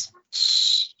 Yes.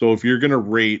 So if you're gonna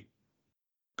rate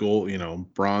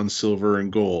gold, bronze, silver,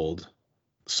 and gold,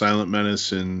 Silent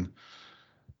Menace and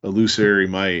Illusory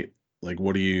Might, like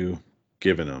what are you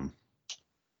giving them?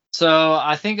 So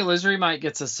I think Illusory Might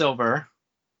gets a silver.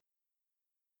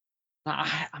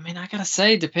 I mean, I gotta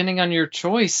say, depending on your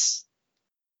choice,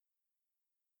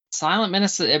 Silent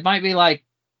Menace, it might be like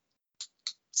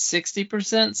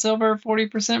 60% silver,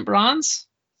 40% bronze,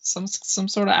 some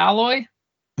sort of alloy.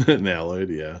 An alloyed,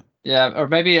 yeah. Yeah, or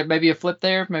maybe a flip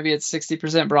there. Maybe it's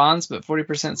 60% bronze, but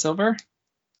 40% silver.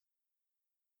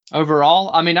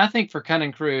 Overall, I mean, I think for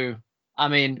Cunning Crew, I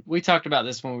mean, we talked about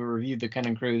this when we reviewed the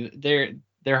Cunning Crew. They're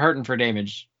hurting for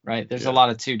damage, right? There's a lot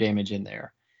of 2 damage in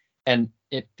there, and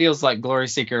it feels like Glory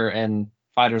Seeker and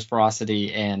Fighter's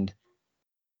Ferocity and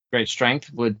Great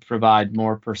Strength would provide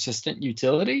more persistent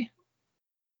utility.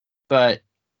 But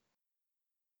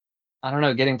I don't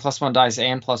know, getting +1 dice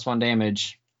and +1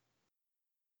 damage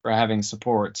for having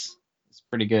supports is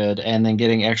pretty good, and then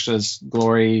getting extras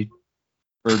glory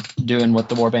for doing what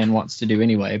the warband wants to do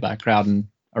anyway by crowding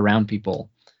around people.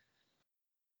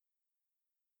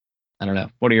 I don't know.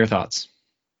 What are your thoughts?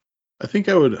 I think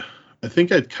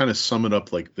I'd kind of sum it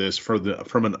up like this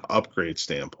from an upgrade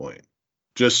standpoint.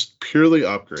 Just purely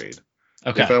upgrade.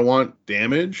 Okay. If I want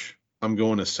damage, I'm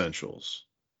going Essentials.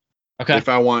 Okay. If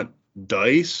I want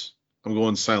dice, I'm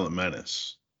going Silent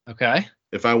Menace. Okay.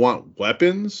 If I want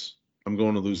weapons, I'm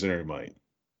going Illusionary Might.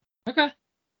 Okay.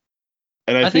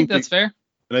 And I think that's fair.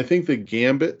 And I think the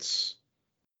gambits,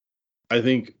 I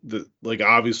think that like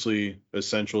obviously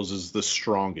Essentials is the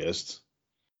strongest.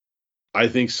 I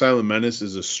think Silent Menace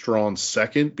is a strong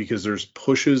second because there's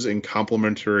pushes and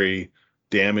complementary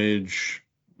damage,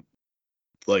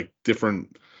 like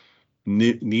different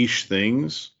niche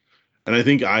things. And I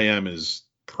think IM is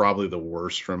probably the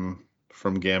worst from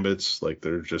gambits. Like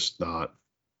they're just not.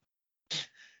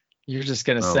 You're just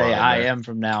gonna say I am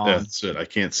from now on. That's it. I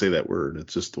can't say that word.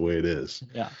 It's just the way it is.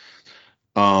 Yeah.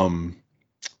 And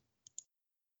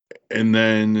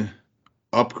then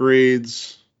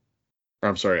upgrades.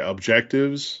 I'm sorry,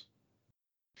 objectives.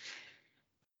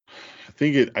 I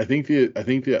think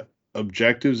the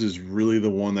objectives is really the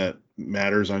one that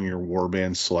matters on your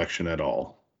warband selection at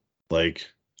all. Like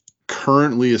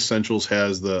currently Essentials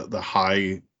has the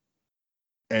high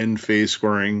end phase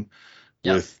scoring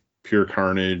with Pure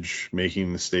Carnage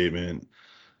making the statement,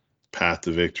 Path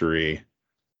to Victory.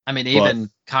 I mean,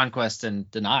 even Conquest and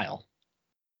Denial.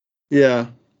 Yeah.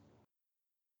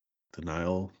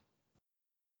 Denial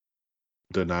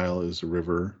is a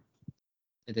river.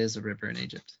 It is a river in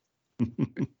Egypt.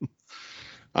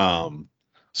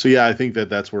 So yeah, I think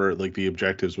that's where like the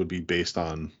objectives would be based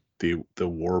on the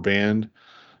warband,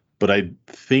 but I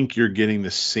think you're getting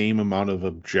the same amount of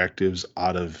objectives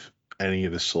out of any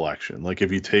of the selection. Like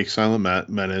if you take Silent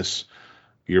Menace,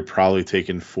 you're probably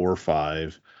taking 4 or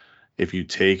 5. If you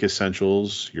take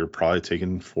Essentials, you're probably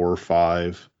taking 4 or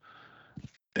 5.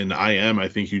 And I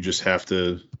think you just have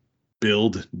to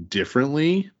build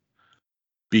differently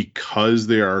because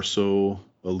they are so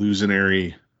illusion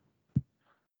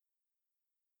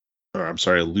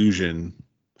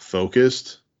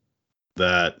focused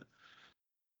that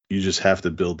you just have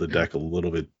to build the deck a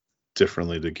little bit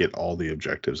differently to get all the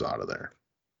objectives out of there.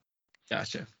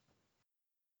 Gotcha.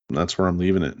 And that's where I'm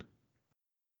leaving it.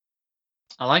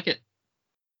 I like it.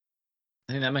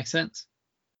 I think that makes sense.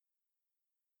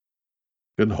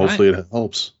 Good. Hopefully it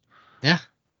helps. Yeah.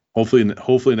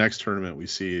 Hopefully next tournament we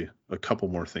see a couple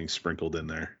more things sprinkled in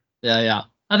there. Yeah.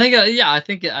 I think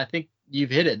you've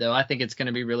hit it though. I think it's going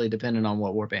to be really dependent on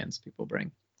what warbands people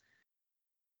bring.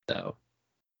 So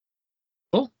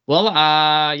cool. Well,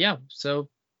 yeah. So,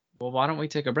 why don't we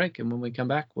take a break, and when we come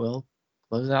back, we'll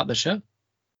close out the show.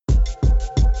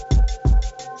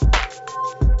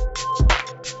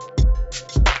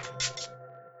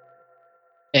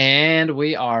 And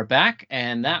we are back,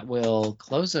 and that will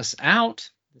close us out.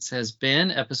 This has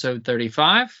been episode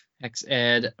 35,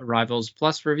 Hex-Ed Rivals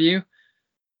Plus review.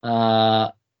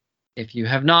 If you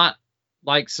have not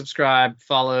liked, subscribed,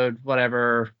 followed,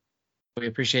 whatever, we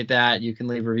appreciate that. You can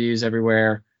leave reviews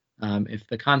everywhere. If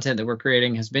the content that we're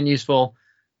creating has been useful,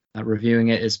 reviewing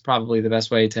it is probably the best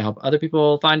way to help other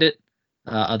people find it,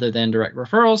 other than direct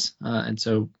referrals. And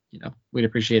so, we'd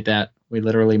appreciate that. We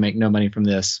literally make no money from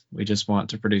this. We just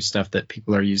want to produce stuff that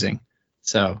people are using.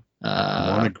 So we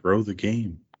want to grow the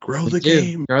game. Grow the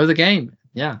game.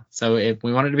 Yeah. So if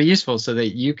we want it to be useful so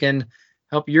that you can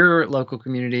help your local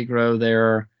community grow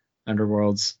their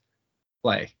Underworlds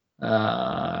play.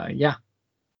 Yeah.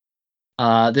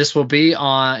 This will be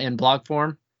in blog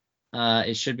form.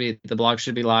 The blog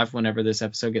should be live whenever this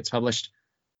episode gets published.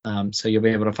 So you'll be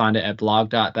able to find it at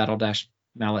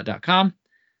blog.battle-mallet.com.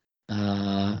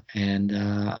 And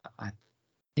I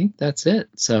think that's it.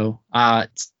 So I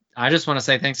just want to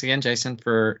say thanks again, Jason,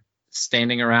 for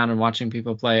standing around and watching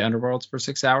people play Underworlds for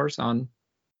 6 hours on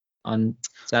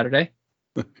Saturday.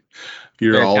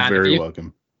 You're all very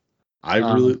welcome.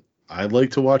 I'd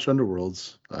like to watch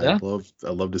Underworlds. I'd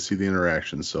love to see the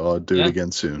interaction, so I'll do it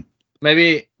again soon.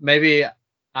 Maybe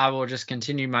I will just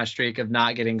continue my streak of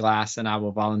not getting glass, and I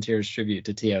will volunteer as tribute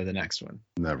to Tio the next one.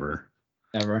 Never.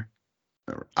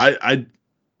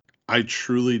 I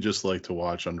truly just like to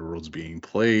watch Underworlds being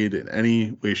played in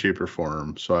any way, shape, or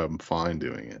form, so I'm fine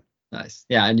doing it. Nice.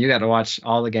 Yeah, and you got to watch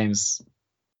all the games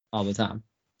all the time.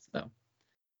 So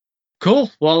cool.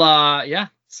 Well, yeah.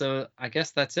 So I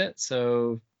guess that's it.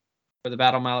 So for the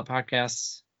Battle Mallet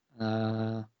podcast,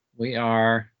 we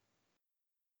are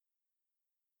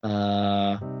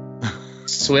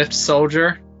Swift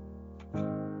Soldier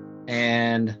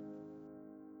and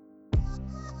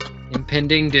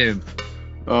Impending Doom.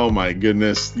 Oh my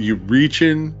goodness. You're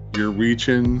reaching. Yeah,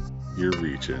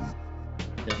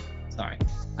 sorry.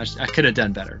 I could have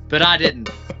done better, but I didn't.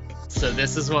 So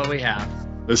this is what we have.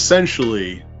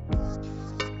 Essentially,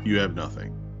 you have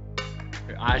nothing.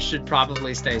 I should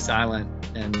probably stay silent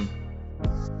and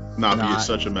not be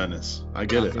such a menace. I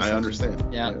get it. I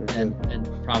understand. Yeah,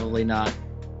 and probably not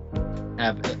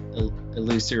have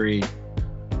illusory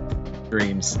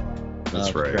dreams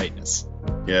of greatness.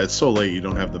 Yeah, it's so late you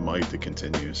don't have the mic to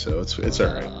continue, so it's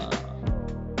all right.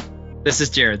 This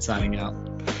is Jared signing out.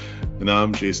 And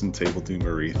I'm Jason Table Doom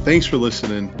Marie. Thanks for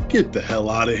listening. Get the hell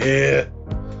out of here.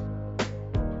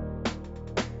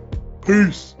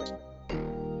 Peace.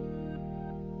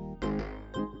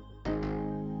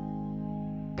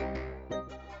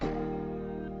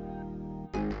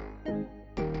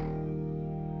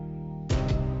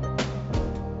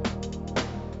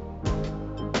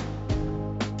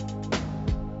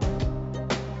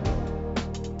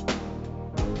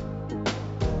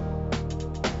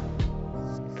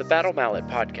 The Battle Mallet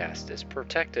podcast is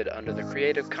protected under the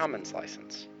Creative Commons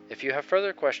license. If you have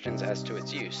further questions as to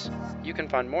its use, you can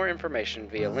find more information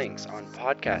via links on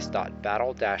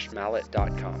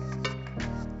podcast.battle-mallet.com.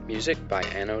 Music by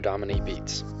Anno Domini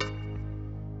Beats.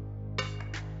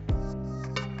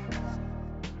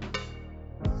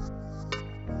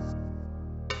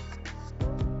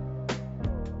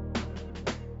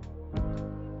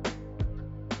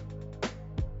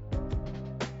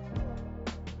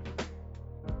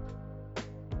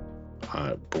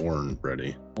 Born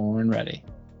ready. Born ready.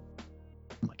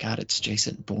 Oh my God, it's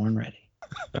Jason Born ready.